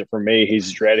it sees it from me,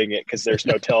 he's dreading it because there's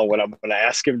no telling what I'm going to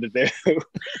ask him to do.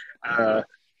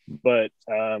 But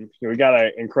we got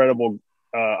an incredible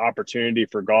opportunity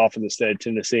for golf in the state of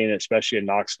Tennessee and especially in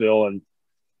Knoxville. And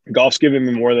golf's given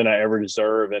me more than I ever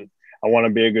deserve. And I want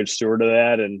to be a good steward of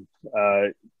that and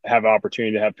have an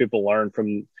opportunity to have people learn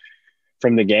from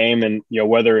the game. And,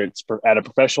 whether it's at a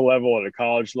professional level, at a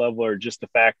college level, or just the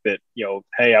fact that,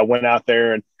 hey, I went out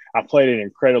there and I played an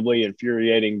incredibly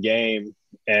infuriating game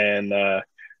and,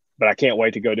 but I can't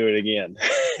wait to go do it again.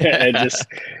 And just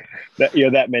that,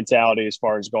 that mentality as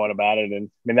far as going about it. And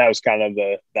I mean, that was kind of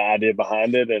the idea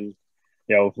behind it. And,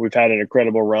 we've had an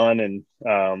incredible run and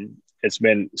it's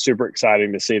been super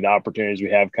exciting to see the opportunities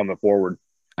we have coming forward.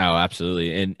 Oh,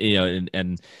 absolutely. And,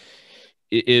 and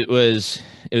it was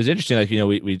interesting. Like,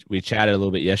 we chatted a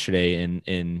little bit yesterday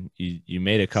and you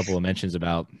made a couple of mentions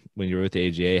about when you were with the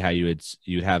AGA, how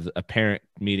you'd have a parent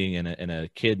meeting and a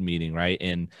kid meeting. Right.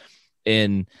 And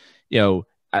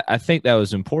I think that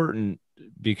was important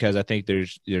because I think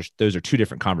those are two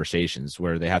different conversations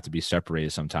where they have to be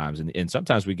separated sometimes. And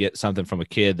sometimes we get something from a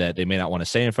kid that they may not want to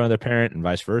say in front of their parent and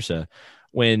vice versa.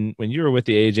 When you were with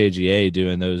the AJGA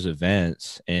doing those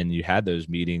events and you had those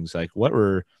meetings, like what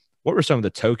were what were some of the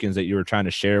tokens that you were trying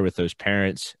to share with those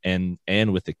parents and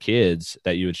with the kids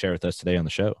that you would share with us today on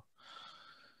the show?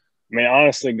 I mean,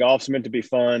 honestly, golf's meant to be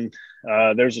fun.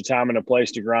 There's a time and a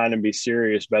place to grind and be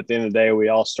serious. But at the end of the day, we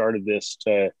all started this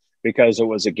because it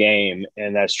was a game,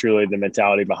 and that's truly the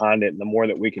mentality behind it. And the more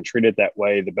that we can treat it that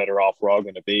way, the better off we're all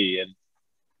going to be. And,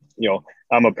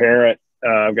 I'm a parent.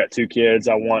 I've got 2 kids.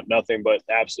 I want nothing but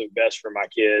the absolute best for my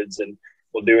kids, and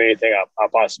will do anything I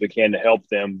possibly can to help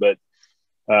them. But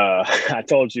I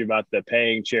told you about the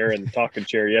paying chair and the talking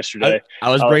chair yesterday. I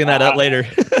was bringing that up later.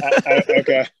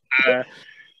 Okay.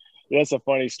 That's a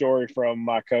funny story from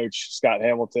my coach, Scott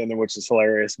Hamilton, which is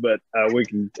hilarious, but I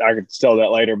can tell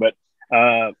that later. But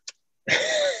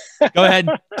go ahead,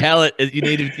 tell it. You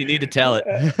need to tell it.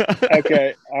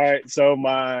 Okay. All right. So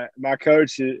my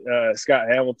coach, Scott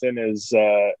Hamilton, he's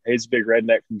a big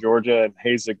redneck from Georgia, and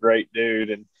he's a great dude.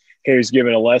 And he was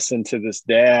giving a lesson to this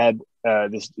dad.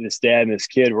 This dad and this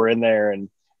kid were in there, and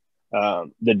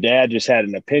the dad just had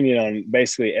an opinion on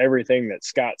basically everything that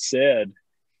Scott said.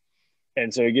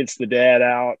 And so he gets the dad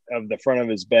out of the front of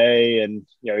his bay, and,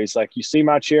 he's like, "You see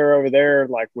my chair over there,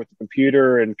 like with the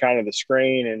computer and kind of the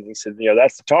screen?" And he said,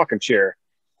 "That's the talking chair."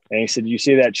 And he said, "You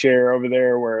see that chair over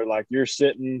there where like you're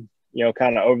sitting,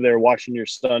 kind of over there watching your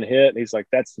son hit?" And he's like,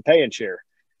 "That's the paying chair."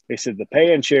 He said, "The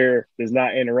paying chair does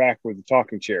not interact with the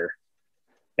talking chair."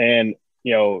 And,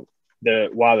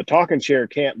 while the talking chair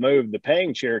can't move, the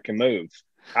paying chair can move.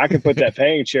 I can put that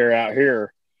paying chair out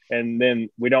here, and then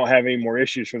we don't have any more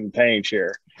issues from the paying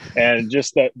chair. And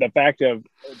just the fact of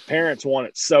parents want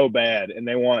it so bad, and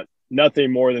they want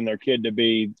nothing more than their kid to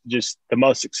be just the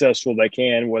most successful they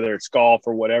can, whether it's golf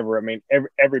or whatever. I mean,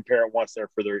 every parent wants that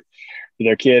for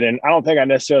their kid. And I don't think I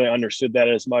necessarily understood that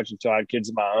as much until I had kids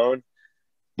of my own.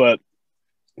 But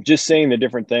just seeing the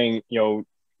different thing,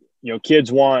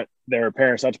 kids want their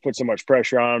parents not to put so much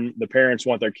pressure on them. The parents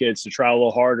want their kids to try a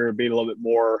little harder, be a little bit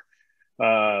more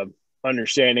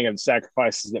understanding of the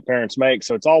sacrifices that parents make.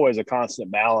 So it's always a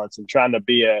constant balance, and trying to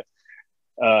be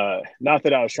not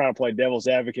that I was trying to play devil's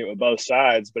advocate with both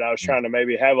sides, but I was trying to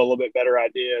maybe have a little bit better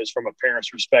ideas from a parent's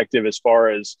perspective, as far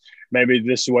as maybe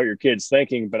this is what your kid's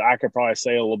thinking, but I could probably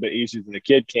say a little bit easier than the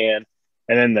kid can.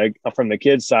 And then from the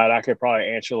kid's side, I could probably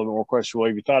answer a little bit more questions. Well,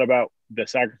 have you thought about the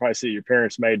sacrifice that your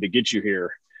parents made to get you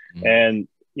here? Mm-hmm. And,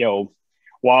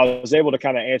 while I was able to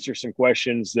kind of answer some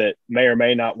questions that may or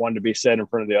may not want to be said in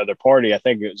front of the other party, I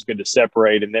think it was good to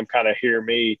separate and them kind of hear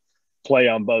me play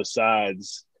on both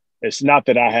sides. It's not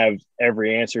that I have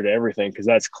every answer to everything, because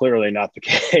that's clearly not the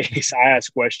case. I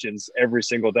ask questions every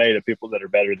single day to people that are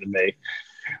better than me.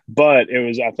 But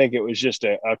I think it was just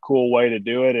a cool way to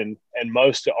do it. And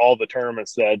most of all the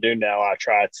tournaments that I do now, I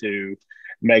try to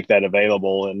make that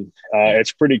available. And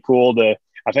it's pretty cool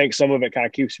I think some of it kind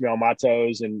of keeps me on my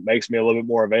toes and makes me a little bit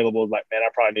more available. Like, man, I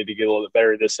probably need to get a little bit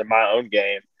better at this in my own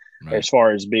game, right, as far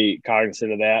as be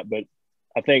cognizant of that. But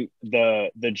I think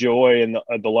the joy and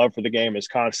the love for the game is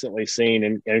constantly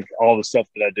seen in all the stuff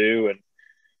that I do.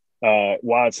 And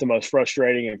while it's the most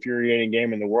frustrating and infuriating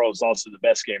game in the world, it's also the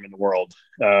best game in the world,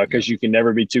 because you can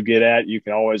never be too good at it. You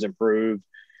can always improve,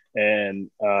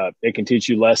 and it can teach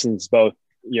you lessons both,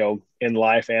 in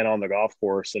life and on the golf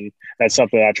course. And that's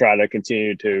something I try to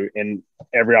continue to in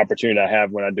every opportunity I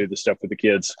have when I do the stuff with the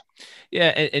kids. Yeah.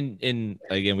 And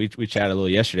again, we chatted a little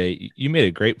yesterday. You made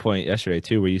a great point yesterday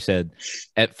too, where you said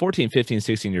at 14, 15,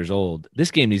 16 years old, this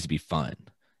game needs to be fun.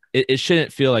 It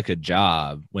shouldn't feel like a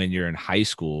job when you're in high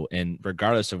school, and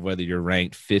regardless of whether you're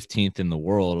ranked 15th in the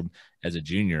world as a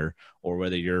junior, or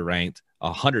whether you're ranked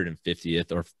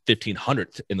 150th or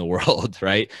 1500th in the world,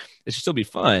 right? It should still be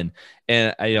fun.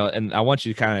 And I want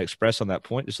you to kind of express on that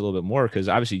point just a little bit more, because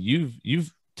obviously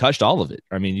you've touched all of it.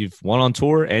 I mean, you've won on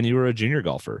tour and you were a junior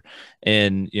golfer,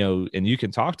 and and you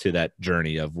can talk to that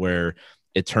journey of where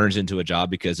it turns into a job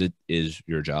because it is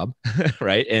your job.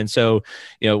 Right. And so,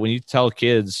 when you tell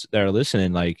kids that are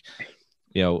listening, like,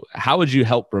 how would you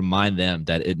help remind them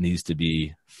that it needs to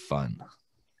be fun?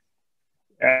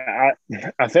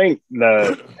 I think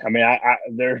there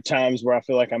are times where I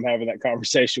feel like I'm having that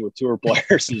conversation with tour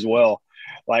players as well.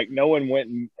 Like, no one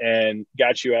went and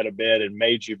got you out of bed and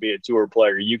made you be a tour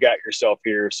player. You got yourself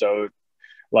here. So,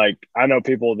 like, I know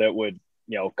people that would,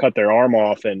 cut their arm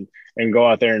off and go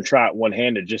out there and try it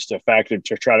one-handed just to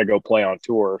try to go play on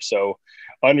tour. So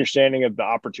understanding of the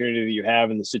opportunity that you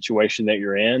have in the situation that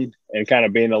you're in, and kind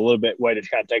of being a little bit way to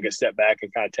kind of take a step back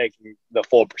and kind of taking the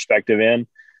full perspective in.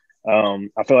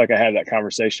 I feel like I have that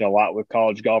conversation a lot with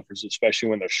college golfers, especially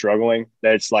when they're struggling.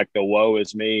 That's like the woe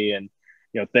is me, and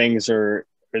things are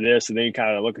for this, and then you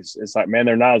kind of look. It's like, man,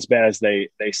 they're not as bad as they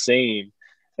seem,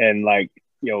 and like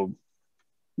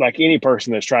like any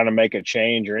person that's trying to make a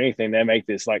change or anything, they make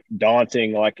this like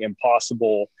daunting, like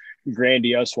impossible,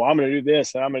 grandiose. Well, I'm going to do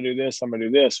this and I'm going to do this. I'm going to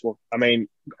do this. Well, I mean,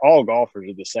 all golfers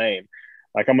are the same.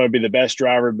 Like I'm going to be the best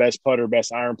driver, best putter,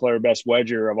 best iron player, best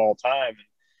wedger of all time.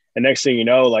 And next thing you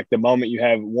know, like the moment you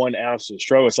have 1 ounce of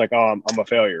stroke, it's like, oh, I'm a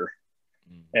failure.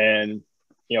 And,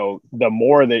 you know, the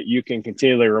more that you can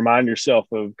continually remind yourself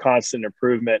of constant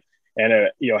improvement and,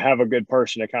 you know, have a good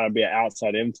person to kind of be an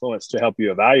outside influence to help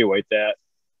you evaluate that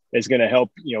is going to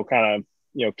help, you know, kind of,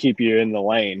 you know, keep you in the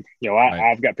lane. You know, Right.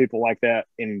 I've got people like that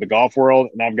in the golf world,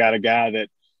 and I've got a guy that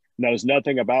knows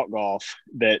nothing about golf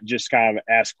that just kind of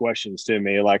asks questions to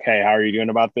me like, hey, how are you doing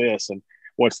about this? And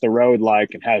what's the road like?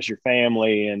 And how's your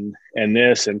family? And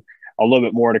this, and a little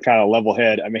bit more to kind of level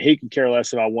head. I mean, he can care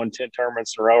less if I won 10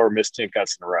 tournaments in a row or missed 10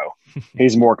 cuts in a row.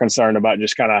 He's more concerned about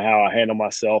just kind of how I handle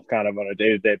myself kind of on a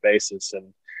day-to-day basis,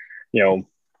 and, you know,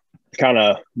 kind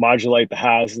of modulate the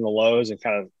highs and the lows and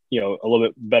kind of, you know, a little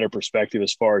bit better perspective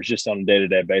as far as just on a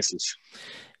day-to-day basis.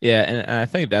 Yeah. And I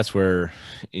think that's where,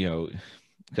 you know,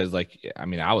 because like, I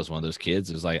mean, I was one of those kids.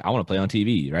 It was like, I want to play on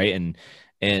TV. Right.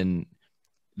 And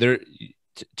there,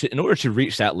 in order to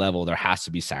reach that level, there has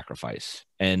to be sacrifice,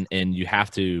 and you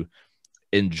have to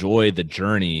enjoy the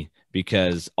journey,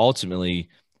 because ultimately,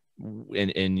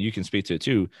 and you can speak to it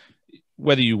too,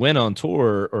 whether you win on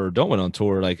tour or don't win on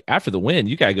tour, like after the win,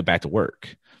 you got to go back to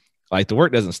work. Like the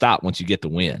work doesn't stop once you get the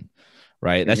win.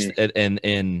 Right. That's,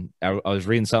 and I was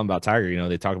reading something about Tiger, you know,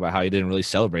 they talk about how he didn't really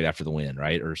celebrate after the win,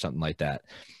 right, or something like that.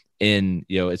 And,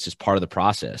 you know, it's just part of the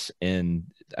process. And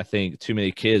I think too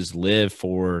many kids live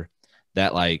for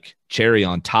that like cherry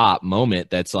on top moment.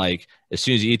 That's like, as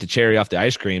soon as you eat the cherry off the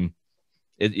ice cream,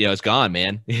 it, you know, it's gone,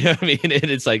 man. You know what I mean?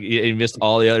 And it's like, you missed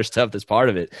all the other stuff that's part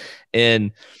of it.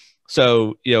 And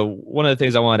so, you know, one of the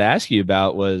things I wanted to ask you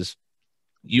about was,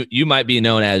 you might be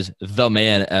known as the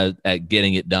man at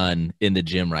getting it done in the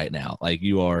gym right now. Like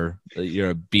you're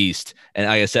a beast. And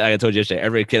like I said, like I told you yesterday,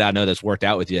 every kid I know that's worked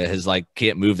out with you has like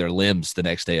can't move their limbs the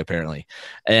next day apparently.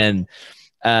 And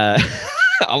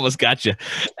almost got you.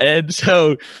 And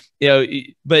so, you know,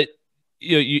 but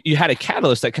you know, you had a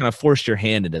catalyst that kind of forced your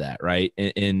hand into that, right?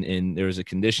 And there was a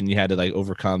condition you had to like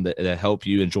overcome that help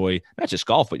you enjoy not just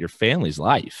golf, but your family's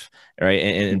life, right?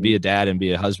 And be a dad and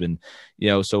be a husband, you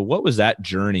know. So what was that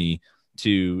journey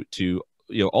to you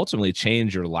know, ultimately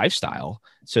change your lifestyle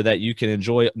so that you can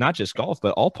enjoy not just golf,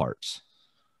 but all parts?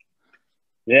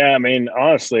 Yeah, I mean,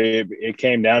 honestly, it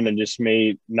came down to just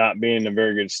me not being a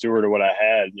very good steward of what I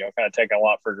had, you know, kind of taking a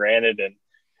lot for granted,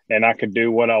 and I could do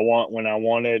what I want when I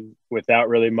wanted without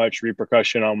really much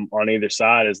repercussion on either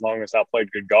side. As long as I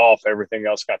played good golf, everything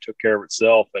else kind of took care of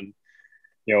itself. And,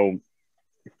 you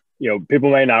know, people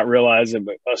may not realize it,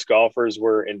 but us golfers,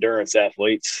 we're endurance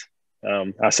athletes.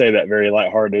 I say that very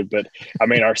lighthearted, but I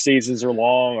mean, our seasons are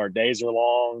long, our days are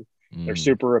long. They're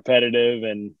super repetitive.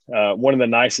 And one of the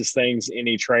nicest things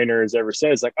any trainer has ever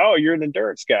said is like, oh, you're an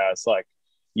endurance guy. It's like,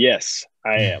 yes,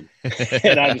 I am.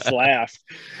 And I just laughed.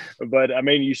 But I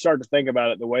mean, you start to think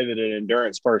about it, the way that an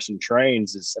endurance person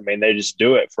trains is, I mean, they just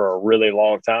do it for a really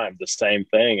long time, the same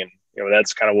thing. And, you know,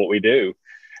 that's kind of what we do.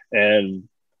 And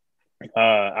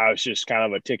I was just kind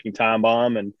of a ticking time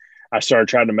bomb. And I started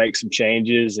trying to make some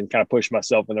changes and kind of push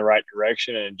myself in the right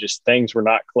direction. And just things were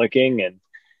not clicking, and,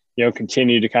 you know,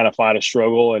 continued to kind of fight a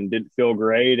struggle and didn't feel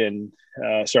great. And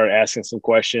started asking some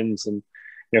questions and,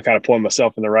 you know, kind of pulling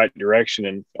myself in the right direction.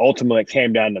 And ultimately it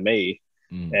came down to me.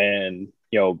 And,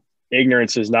 you know,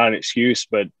 ignorance is not an excuse,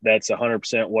 but that's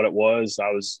 100% what it was.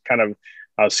 I was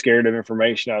scared of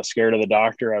information. I was scared of the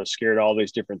doctor. I was scared of all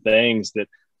these different things that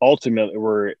ultimately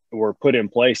were put in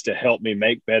place to help me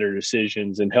make better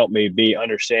decisions and help me be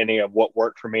understanding of what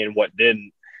worked for me and what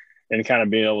didn't, and kind of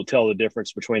being able to tell the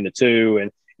difference between the two.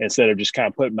 And instead of just kind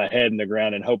of putting my head in the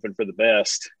ground and hoping for the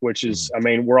best, which is, I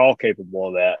mean, we're all capable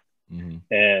of that.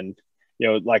 And, you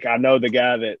know, like I know the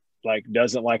guy that like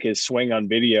doesn't like his swing on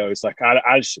video. It's like,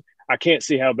 I can't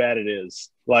see how bad it is.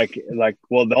 Like,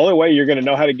 well, the only way you're going to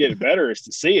know how to get it better is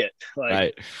to see it.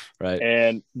 Like, Right.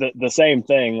 And the same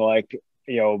thing, like,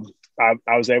 you know,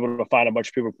 I was able to find a bunch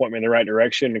of people point me in the right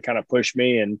direction and kind of push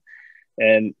me.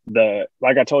 And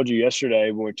like I told you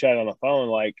yesterday when we chatted on the phone,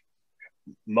 like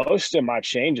most of my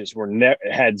changes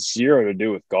had zero to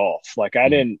do with golf. Like I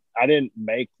didn't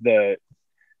make the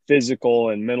physical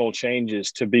and mental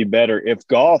changes to be better. If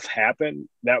golf happened,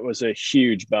 that was a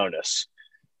huge bonus.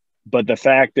 But the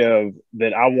fact of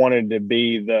that I wanted to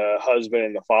be the husband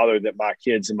and the father that my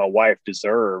kids and my wife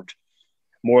deserved,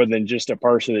 more than just a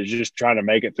person that's just trying to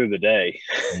make it through the day.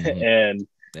 And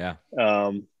yeah.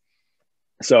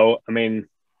 So, I mean,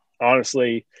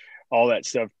 honestly, all that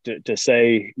stuff to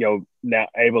say, now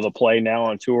able to play now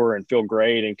on tour and feel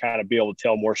great and kind of be able to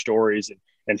tell more stories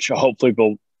and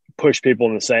hopefully push people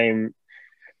in the same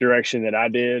direction that I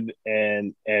did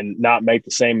and not make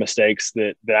the same mistakes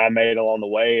that I made along the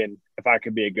way. And if I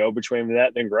could be a go-between for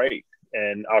that, then great.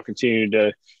 And I'll continue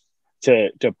to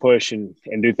push and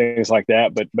do things like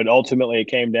that. But ultimately it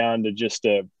came down to just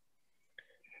a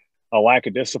lack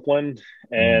of discipline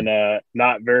and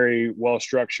not very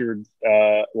well-structured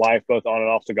life, both on and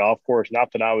off the golf course.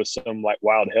 Not that I was some like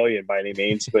wild hellion by any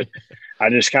means, but I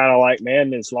just kind of like,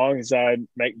 man, as long as I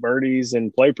make birdies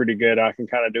and play pretty good, I can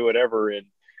kind of do whatever. And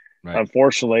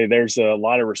unfortunately, there's a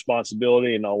lot of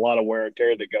responsibility and a lot of wear and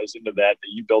tear that goes into that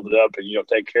you build it up and you don't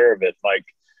take care of it. Like,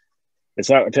 it's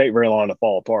not going to take very long to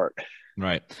fall apart.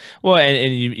 Right. Well,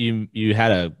 and you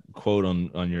had a quote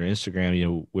on your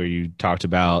Instagram, where you talked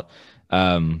about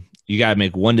you got to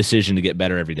make one decision to get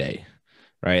better every day.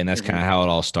 Right. And that's kind of how it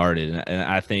all started. And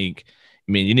I think,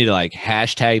 you need to like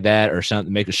hashtag that or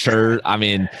something, make a shirt.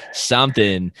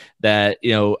 Something that,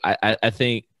 I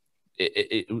think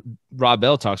Rob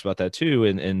Bell talks about that too.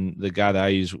 And the guy that I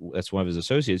use, that's one of his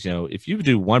associates, if you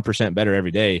do 1% better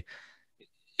every day,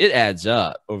 it adds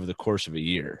up over the course of a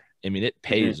year. It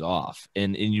pays off,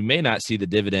 and you may not see the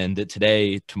dividend that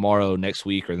today, tomorrow, next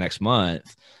week, or next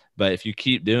month, but if you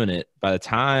keep doing it, by the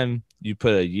time you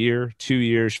put a year, 2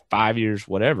 years, 5 years,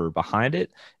 whatever behind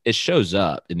it, it shows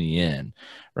up in the end.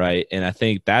 Right. And I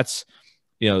think that's,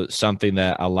 something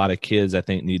that a lot of kids I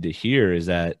think need to hear is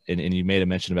that, and you made a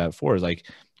mention about it before, is like,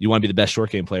 you want to be the best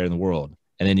short game player in the world.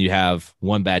 And then you have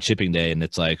one bad chipping day and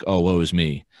it's like, oh, woe is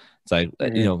me. It's like,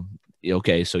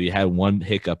 okay, so you had one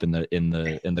hiccup in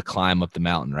the climb up the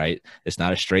mountain, right? It's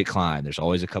not a straight climb. There's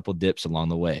always a couple dips along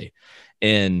the way.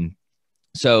 And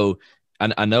so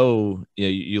I know,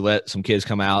 you let some kids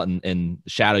come out and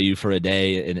shadow you for a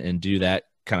day and do that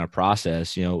kind of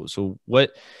process, so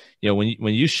what,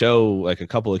 when you show like a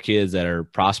couple of kids that are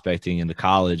prospecting into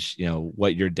college,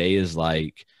 what your day is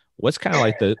like, what's kind of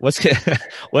like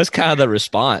what's kind of the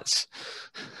response?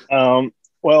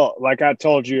 Well, like I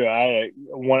told you,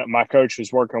 my coach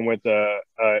was working with a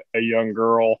young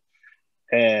girl,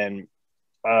 and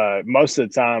most of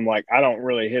the time, like, I don't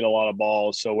really hit a lot of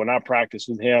balls. So when I practice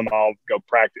with him, I'll go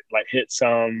practice, like hit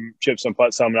some, chip some,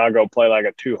 putt some, and I'll go play like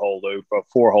a 2-hole loop, a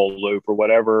 4-hole loop, or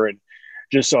whatever. And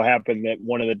just so happened that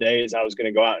one of the days I was going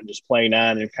to go out and just play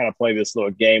 9 and kind of play this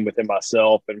little game within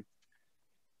myself. And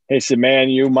he said, "Man,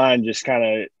 you mind just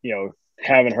kind of,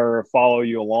 having her follow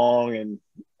you along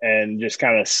and just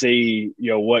kind of see,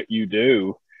 what you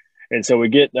do." And so we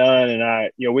get done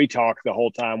and we talk the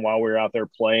whole time while we were out there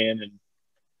playing,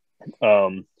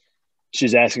 and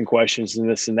she's asking questions and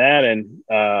this and that. And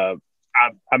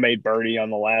I made birdie on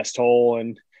the last hole,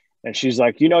 and she's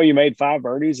like, "You made 5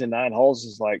 birdies in 9 holes."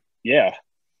 Is like, "Yeah."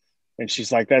 And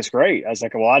she's like, "That's great." I was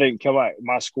like, "Well, I didn't come out.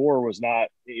 My score was not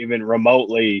even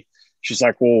remotely." She's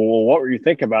like, well, what were you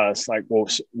thinking about? It's like, well,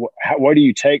 what do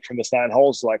you take from this 9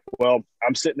 holes? Like, well,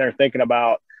 I'm sitting there thinking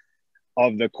about,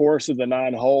 of the course of the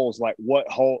 9 holes, like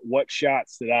what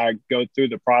shots did I go through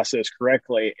the process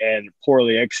correctly and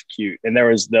poorly execute? And there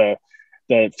was the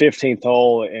 15th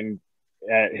hole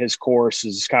at his course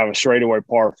is kind of a straightaway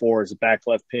par 4, is a back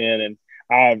left pin. And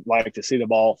I like to see the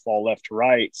ball fall left to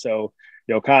right. So,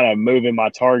 kind of moving my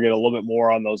target a little bit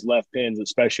more on those left pins,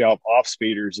 especially off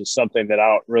speeders, is something that I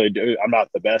don't really do. I'm not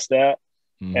the best at.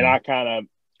 And I kind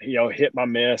of, hit my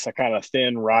miss. I kind of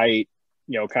thin right,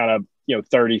 kind of,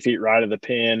 30 feet right of the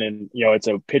pin. And, it's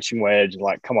a pitching wedge.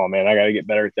 Like, come on, man, I got to get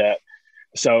better at that.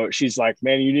 So she's like,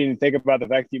 "Man, you didn't think about the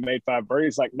fact that you made 5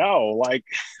 birdies?" Like, no, like,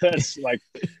 that's like,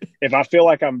 if I feel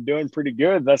like I'm doing pretty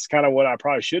good, that's kind of what I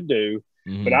probably should do.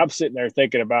 But I'm sitting there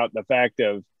thinking about the fact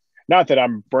of, not that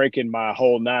I'm breaking my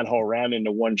whole 9-hole round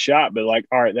into one shot, but like,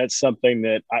 all right, that's something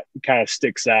that kind of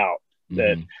sticks out,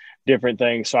 that different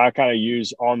things. So I kind of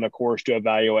use on the course to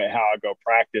evaluate how I go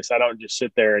practice. I don't just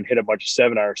sit there and hit a bunch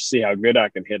of 7-irons to see how good I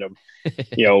can hit them.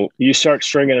 You start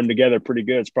stringing them together pretty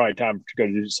good, it's probably time to go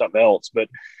do something else. But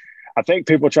I think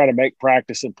people try to make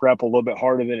practice and prep a little bit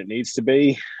harder than it needs to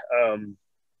be.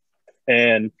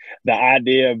 And the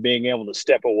idea of being able to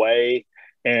step away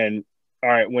and, all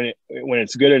right, when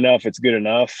it's good enough, it's good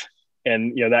enough.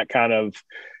 And, that kind of,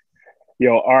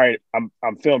 all right,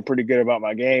 I'm feeling pretty good about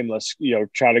my game. Let's,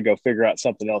 try to go figure out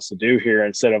something else to do here,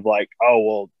 instead of like, oh,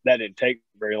 well, that didn't take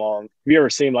very long. Have you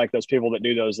ever seen like those people that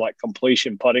do those like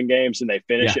completion putting games and they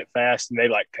finish it fast and they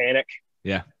like panic?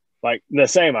 Yeah. Like the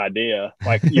same idea,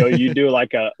 like, you do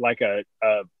like a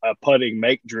putting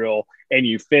make drill and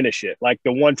you finish it. Like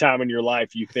the one time in your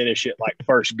life you finish it like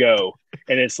first go,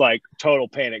 and it's like total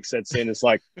panic sets in. It's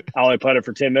like, I only putted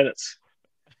for 10 minutes.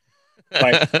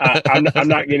 Like I'm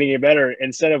not getting any better.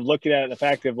 Instead of looking at the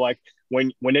fact of like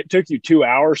when it took you 2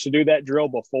 hours to do that drill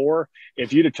before,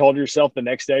 if you'd have told yourself the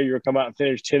next day you were come out and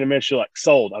finish 10 minutes, you're like,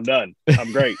 sold, I'm done,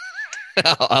 I'm great.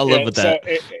 I'll live with that.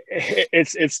 So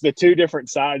it's the two different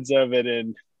sides of it,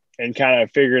 and kind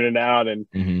of figuring it out, and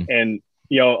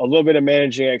you know, a little bit of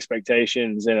managing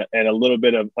expectations, and a little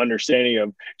bit of understanding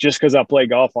of just because I play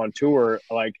golf on tour,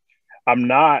 like I'm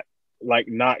not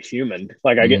human.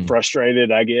 Like I get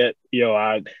frustrated. I get,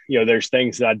 there's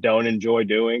things that I don't enjoy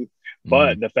doing,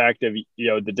 but the fact of,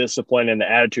 the discipline and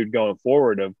the attitude going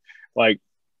forward of like,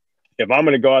 if I'm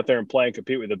going to go out there and play and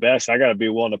compete with the best, I got to be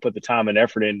willing to put the time and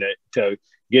effort into to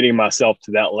getting myself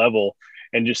to that level,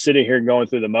 and just sitting here going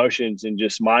through the motions and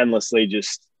just mindlessly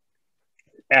just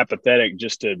apathetic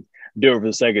just to do it for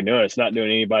the sake of doing it. It's not doing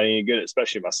anybody any good,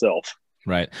 especially myself.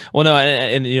 Right. Well, no,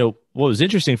 and what was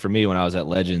interesting for me when I was at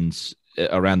Legends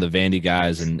around the Vandy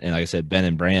guys and like I said, Ben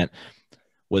and Brant,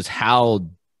 was how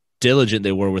diligent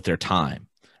they were with their time,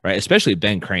 right? Especially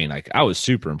Ben Crane. Like I was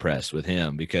super impressed with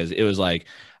him because it was like,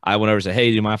 I went over and said, hey,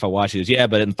 do you mind if I watch? He goes, yeah,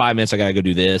 but in 5 minutes, I got to go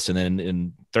do this. And then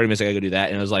in 30 minutes, I got to go do that.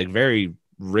 And it was like very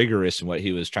rigorous in what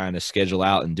he was trying to schedule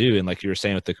out and do. And like you were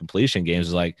saying with the completion games,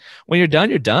 is like, when you're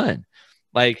done, you're done.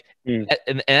 Like, and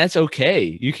that's okay.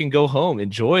 You can go home,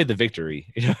 enjoy the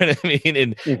victory. You know what I mean?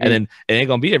 And then it ain't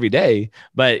gonna be every day,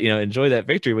 but enjoy that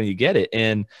victory when you get it.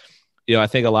 And I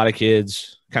think a lot of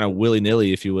kids kind of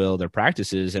willy-nilly, if you will, their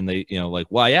practices, and they, like,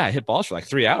 well, yeah, I hit balls for like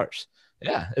 3 hours.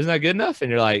 Yeah, isn't that good enough? And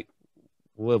you're like,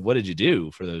 well, what did you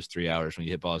do for those 3 hours when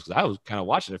you hit balls? Because I was kind of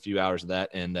watching a few hours of that,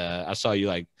 and I saw you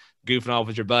like goofing off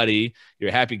with your buddy.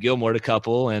 You're Happy Gilmore a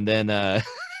couple, and then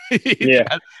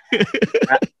yeah.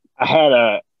 I had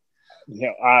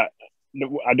I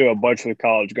do a bunch of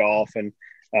college golf, and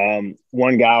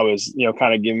one guy was,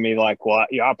 kind of giving me like, well,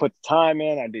 I put the time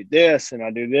in, I do this and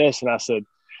I do this. And I said,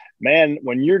 man,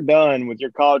 when you're done with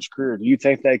your college career, do you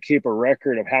think they keep a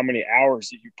record of how many hours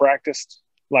that you practiced?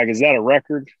 Like, is that a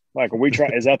record? Like,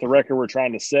 is that the record we're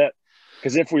trying to set?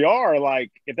 Because if we are,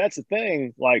 like, if that's the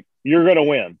thing, like, you're going to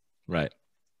win. Right.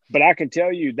 But I can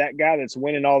tell you that guy that's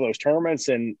winning all those tournaments,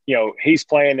 and, he's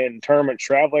playing in tournaments,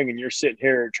 traveling, and you're sitting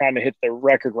here trying to hit the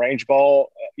record range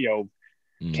ball,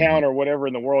 count or whatever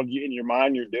in the world in your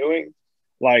mind you're doing.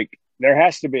 Like, there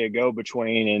has to be a go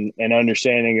between and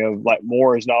understanding of like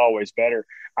more is not always better.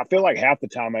 I feel like half the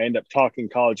time I end up talking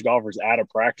college golfers out of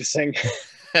practicing.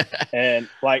 and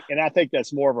I think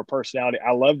that's more of a personality.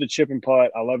 I love to chip and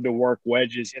putt. I love to work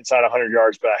wedges inside 100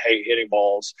 yards, but I hate hitting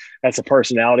balls. That's a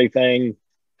personality thing.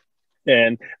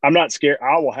 And I'm not scared.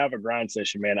 I will have a grind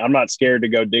session, man. I'm not scared to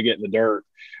go dig it in the dirt.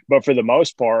 But for the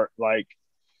most part, like,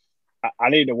 I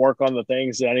need to work on the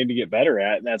things that I need to get better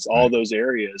at. And that's all those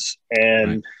areas.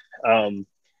 And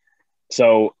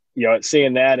so,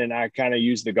 seeing that, and I kind of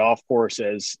use the golf course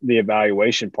as the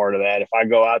evaluation part of that. If I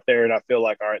go out there and I feel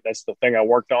like, all right, that's the thing I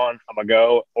worked on, I'm going to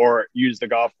go, or use the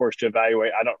golf course to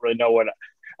evaluate. I don't really know what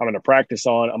I'm going to practice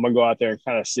on. I'm going to go out there and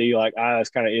kind of see like,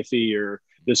 it's kind of iffy, or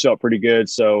this felt pretty good.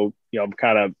 So, I'm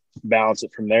kind of balance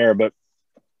it from there. But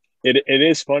it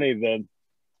is funny,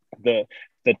 the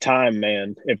time,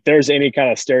 man. If there's any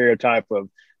kind of stereotype of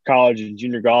college and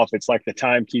junior golf, it's like the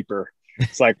timekeeper.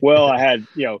 It's like, well, I had,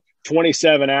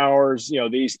 27 hours,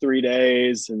 these 3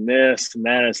 days and this and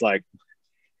that. It's like,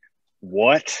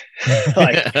 what?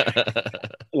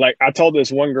 like I told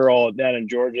this one girl down in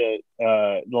Georgia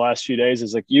the last few days,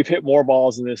 is like, you've hit more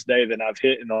balls in this day than I've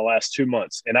hit in the last 2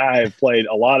 months. And I have played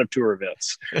a lot of tour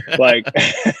events. Like,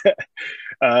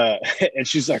 and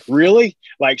she's like, really?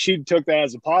 Like, she took that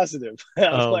as a positive. I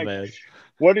was like, man,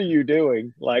 what are you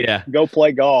doing? Like, go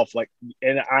play golf. Like,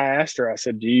 and I asked her, I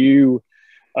said, do you,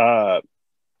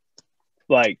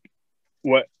 like,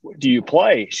 what do you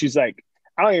play? She's like,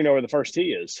 I don't even know where the first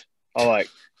tee is. I'm like,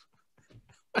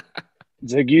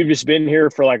 it's like, you've just been here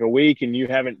for like a week and you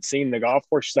haven't seen the golf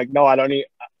course. She's like, no, I don't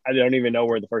even know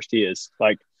where the first tee is.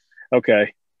 Like,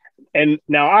 okay. And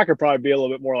now I could probably be a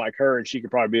little bit more like her, and she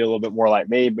could probably be a little bit more like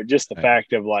me, but just the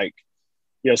fact of like,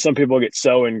 some people get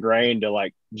so ingrained to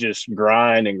like just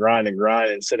grind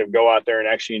instead of go out there and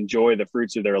actually enjoy the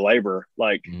fruits of their labor.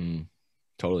 Like,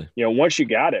 totally. Once you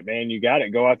got it, man, you got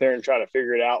it. Go out there and try to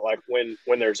figure it out. Like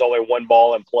when there's only one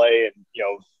ball in play, and,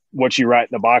 what you write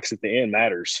in the box at the end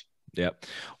matters. Yeah.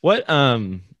 What,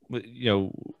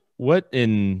 what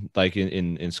in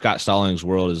Scott Stallings'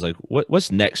 world is like,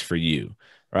 what's next for you?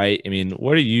 Right. I mean,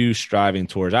 what are you striving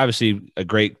towards? Obviously a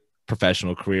great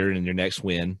professional career and your next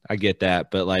win. I get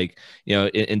that. But like,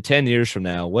 in 10 years from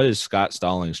now, what is Scott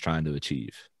Stallings trying to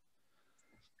achieve?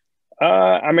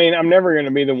 I mean, I'm never going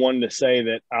to be the one to say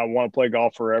that I want to play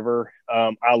golf forever.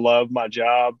 I love my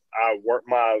job. I work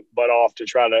my butt off to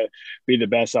try to be the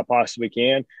best I possibly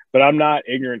can, but I'm not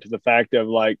ignorant to the fact of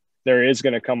like, there is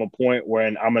going to come a point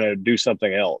when I'm going to do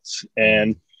something else.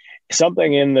 And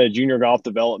something in the junior golf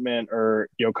development or,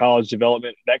 college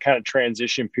development, that kind of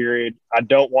transition period, I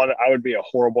would be a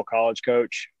horrible college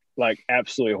coach. Like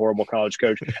absolutely horrible college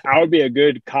coach. I would be a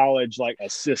good college like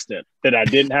assistant that I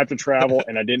didn't have to travel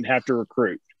and I didn't have to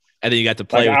recruit. And then you got to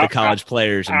play with the college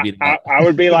players and beat them up. I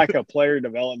would be like a player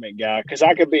development guy because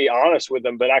I could be honest with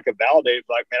them, but I could validate it.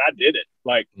 Like, man, I did it.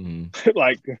 Like,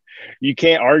 like you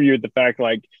can't argue with the fact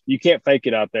like you can't fake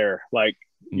it out there. Like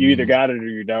you either got it or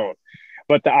you don't.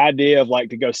 But the idea of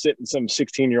like to go sit in some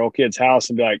 16-year-old kid's house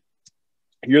and be like,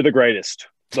 "You're the greatest."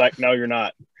 Like, no, you're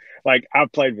not. Like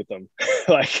I've played with them,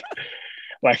 like,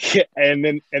 and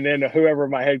then whoever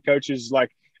my head coach is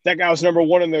like, that guy was number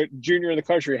one in the junior in the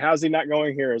country. How's he not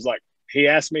going here? Is like, he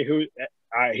asked me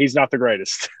he's not the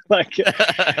greatest. Like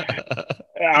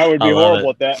I would be horrible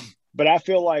at that. But I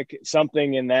feel like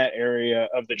something in that area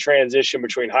of the transition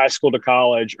between high school to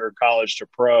college or college to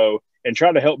pro and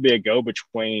try to help be a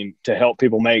go-between to help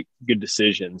people make good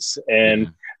decisions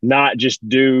and not just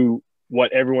do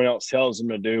what everyone else tells them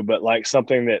to do, but like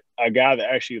something that a guy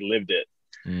that actually lived it.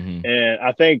 And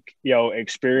I think,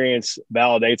 experience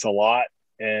validates a lot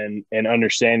and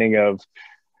understanding of,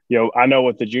 I know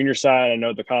what the junior side, I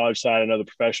know the college side, I know the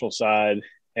professional side.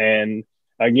 And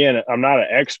again, I'm not an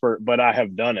expert, but I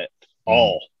have done it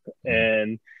all.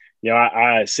 And,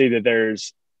 I see that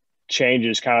there's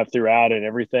changes kind of throughout and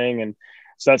everything. And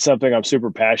so that's something I'm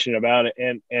super passionate about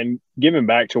and giving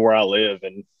back to where I live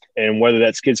and whether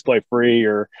that's kids play free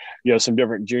or, some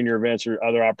different junior events or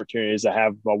other opportunities. I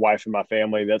have my wife and my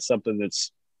family. That's something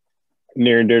that's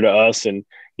near and dear to us. And,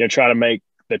 try to make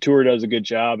the tour does a good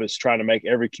job is trying to make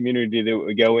every community that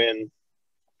we go in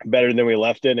better than we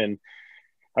left it. And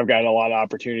I've got a lot of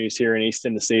opportunities here in East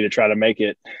Tennessee to try to make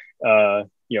it,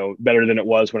 better than it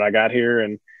was when I got here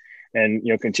and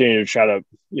continue to try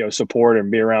to, support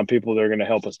and be around people that are going to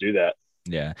help us do that.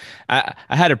 Yeah. I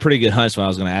had a pretty good hunch when I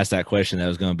was going to ask that question that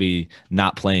was going to be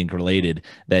not playing related,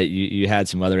 that you had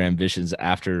some other ambitions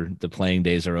after the playing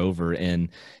days are over. And,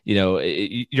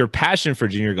 your passion for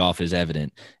junior golf is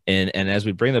evident. And as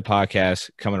we bring the podcast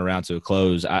coming around to a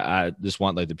close, I just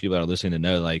want like the people that are listening to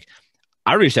know, like,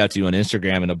 I reached out to you on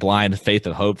Instagram in a blind faith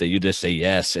of hope that you just say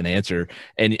yes and answer.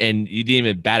 And you didn't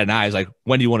even bat an eye. It's like,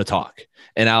 when do you want to talk?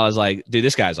 And I was like, dude,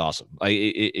 this guy's awesome. Like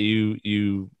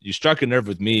you struck a nerve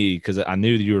with me because I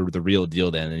knew that you were the real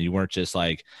deal then. And you weren't just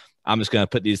like, I'm just going to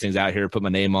put these things out here, put my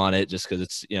name on it just because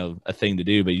it's, a thing to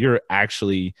do. But you're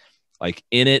actually like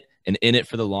in it and in it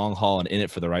for the long haul and in it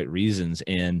for the right reasons.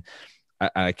 And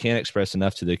I can't express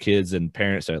enough to the kids and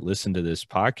parents that listen to this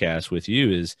podcast with you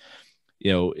is,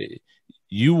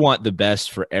 you want the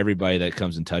best for everybody that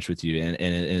comes in touch with you. And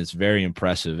it's very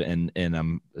impressive. And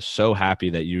I'm so happy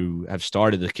that you have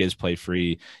started the Kids Play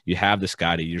Free. You have the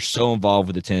Scotty. You're so involved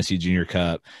with the Tennessee Junior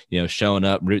Cup, showing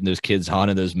up, rooting those kids on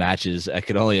in those matches. I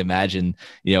could only imagine,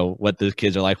 what those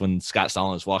kids are like when Scott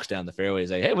Stallings walks down the fairway.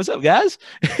 He's like, hey, what's up, guys?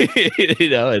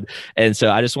 And so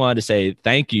I just wanted to say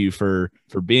thank you for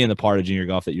being the part of junior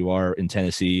golf that you are in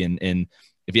Tennessee. And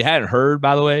if you hadn't heard,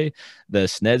 by the way, the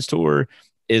SNEDS Tour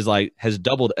has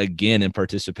doubled again in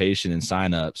participation and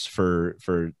signups for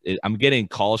I'm getting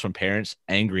calls from parents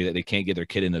angry that they can't get their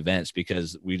kid in events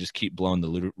because we just keep blowing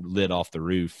the lid off the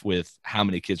roof with how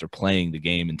many kids are playing the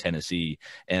game in Tennessee.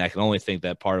 And I can only think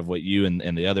that part of what you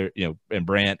and the other, and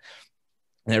Brant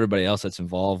and everybody else that's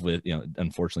involved with,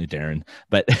 unfortunately Darren,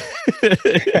 but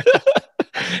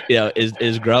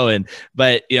is growing.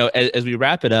 But, as we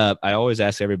wrap it up, I always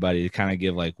ask everybody to kind of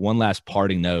give like one last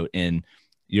parting note. And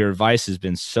your advice has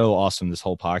been so awesome this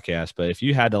whole podcast. But if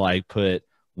you had to like put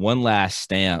one last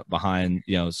stamp behind,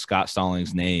 Scott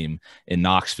Stallings' name in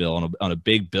Knoxville on a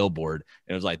big billboard,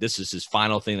 and it was like, this is his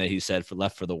final thing that he said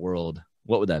left for the world,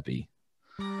 what would that be?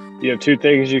 You have two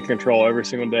things you control every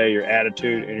single day: your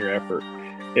attitude and your effort.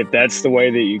 If that's the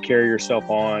way that you carry yourself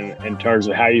on in terms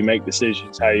of how you make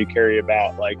decisions, how you carry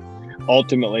about, like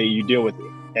ultimately you deal with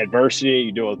adversity,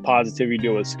 you deal with positivity, you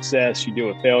deal with success, you deal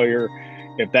with failure.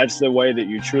 If that's the way that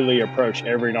you truly approach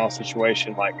every and all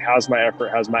situation, like how's my effort,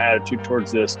 how's my attitude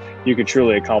towards this, you can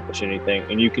truly accomplish anything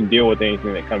and you can deal with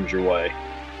anything that comes your way.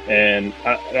 And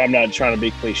I'm not trying to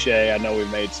be cliche. I know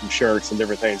we've made some shirts and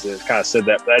different things that kind of said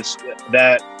that, but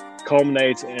that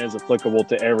culminates and is applicable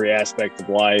to every aspect of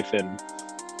life. And,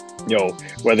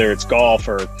 whether it's golf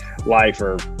or life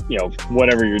or,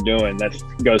 whatever you're doing, that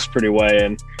goes pretty way.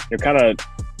 And kind of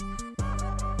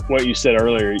what you said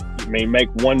earlier. I mean, make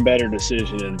one better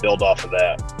decision and build off of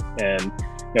that. And,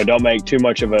 don't make too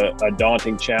much of a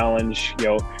daunting challenge.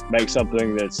 Make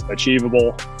something that's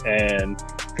achievable and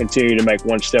continue to make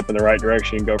one step in the right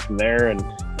direction and go from there. And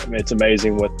I mean, it's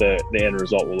amazing what the end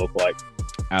result will look like.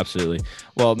 Absolutely.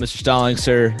 Well, Mr. Stallings,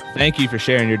 sir, thank you for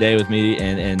sharing your day with me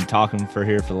and talking for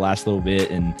the last little bit.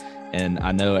 And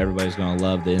I know everybody's going to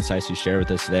love the insights you share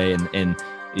with us today. And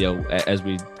as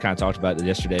we kind of talked about it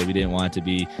yesterday, we didn't want it to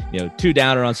be, too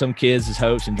downer on some kids'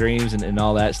 hopes and dreams and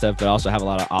all that stuff, but also have a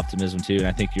lot of optimism too. And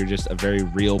I think you're just a very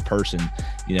real person,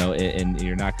 and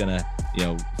you're not going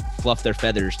to, fluff their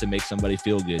feathers to make somebody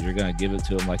feel good. You're going to give it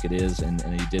to them like it is. And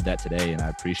you did that today. And I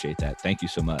appreciate that. Thank you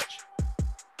so much.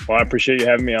 Well, I appreciate you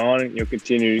having me on, and you'll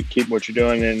continue to keep what you're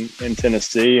doing in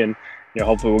Tennessee, and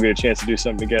hopefully we'll get a chance to do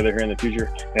something together here in the future.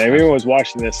 And if anyone was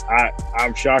watching this,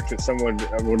 I'm shocked that someone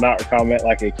will not comment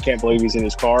like, I can't believe he's in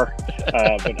his car,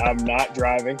 but I'm not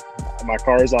driving. My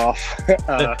car is off.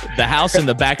 The house in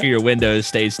the back of your window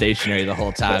stayed stationary the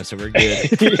whole time, so we're good.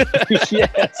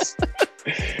 Yes.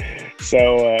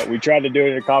 So we tried to do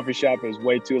it in a coffee shop. It was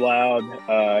way too loud.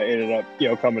 Ended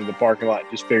up, coming to the parking lot,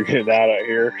 just figuring it out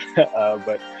here.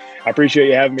 But I appreciate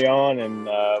you having me on, and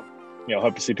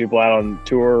hope to see people out on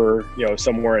tour or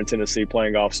somewhere in Tennessee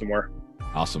playing golf somewhere.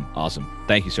 Awesome.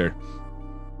 Thank you, sir.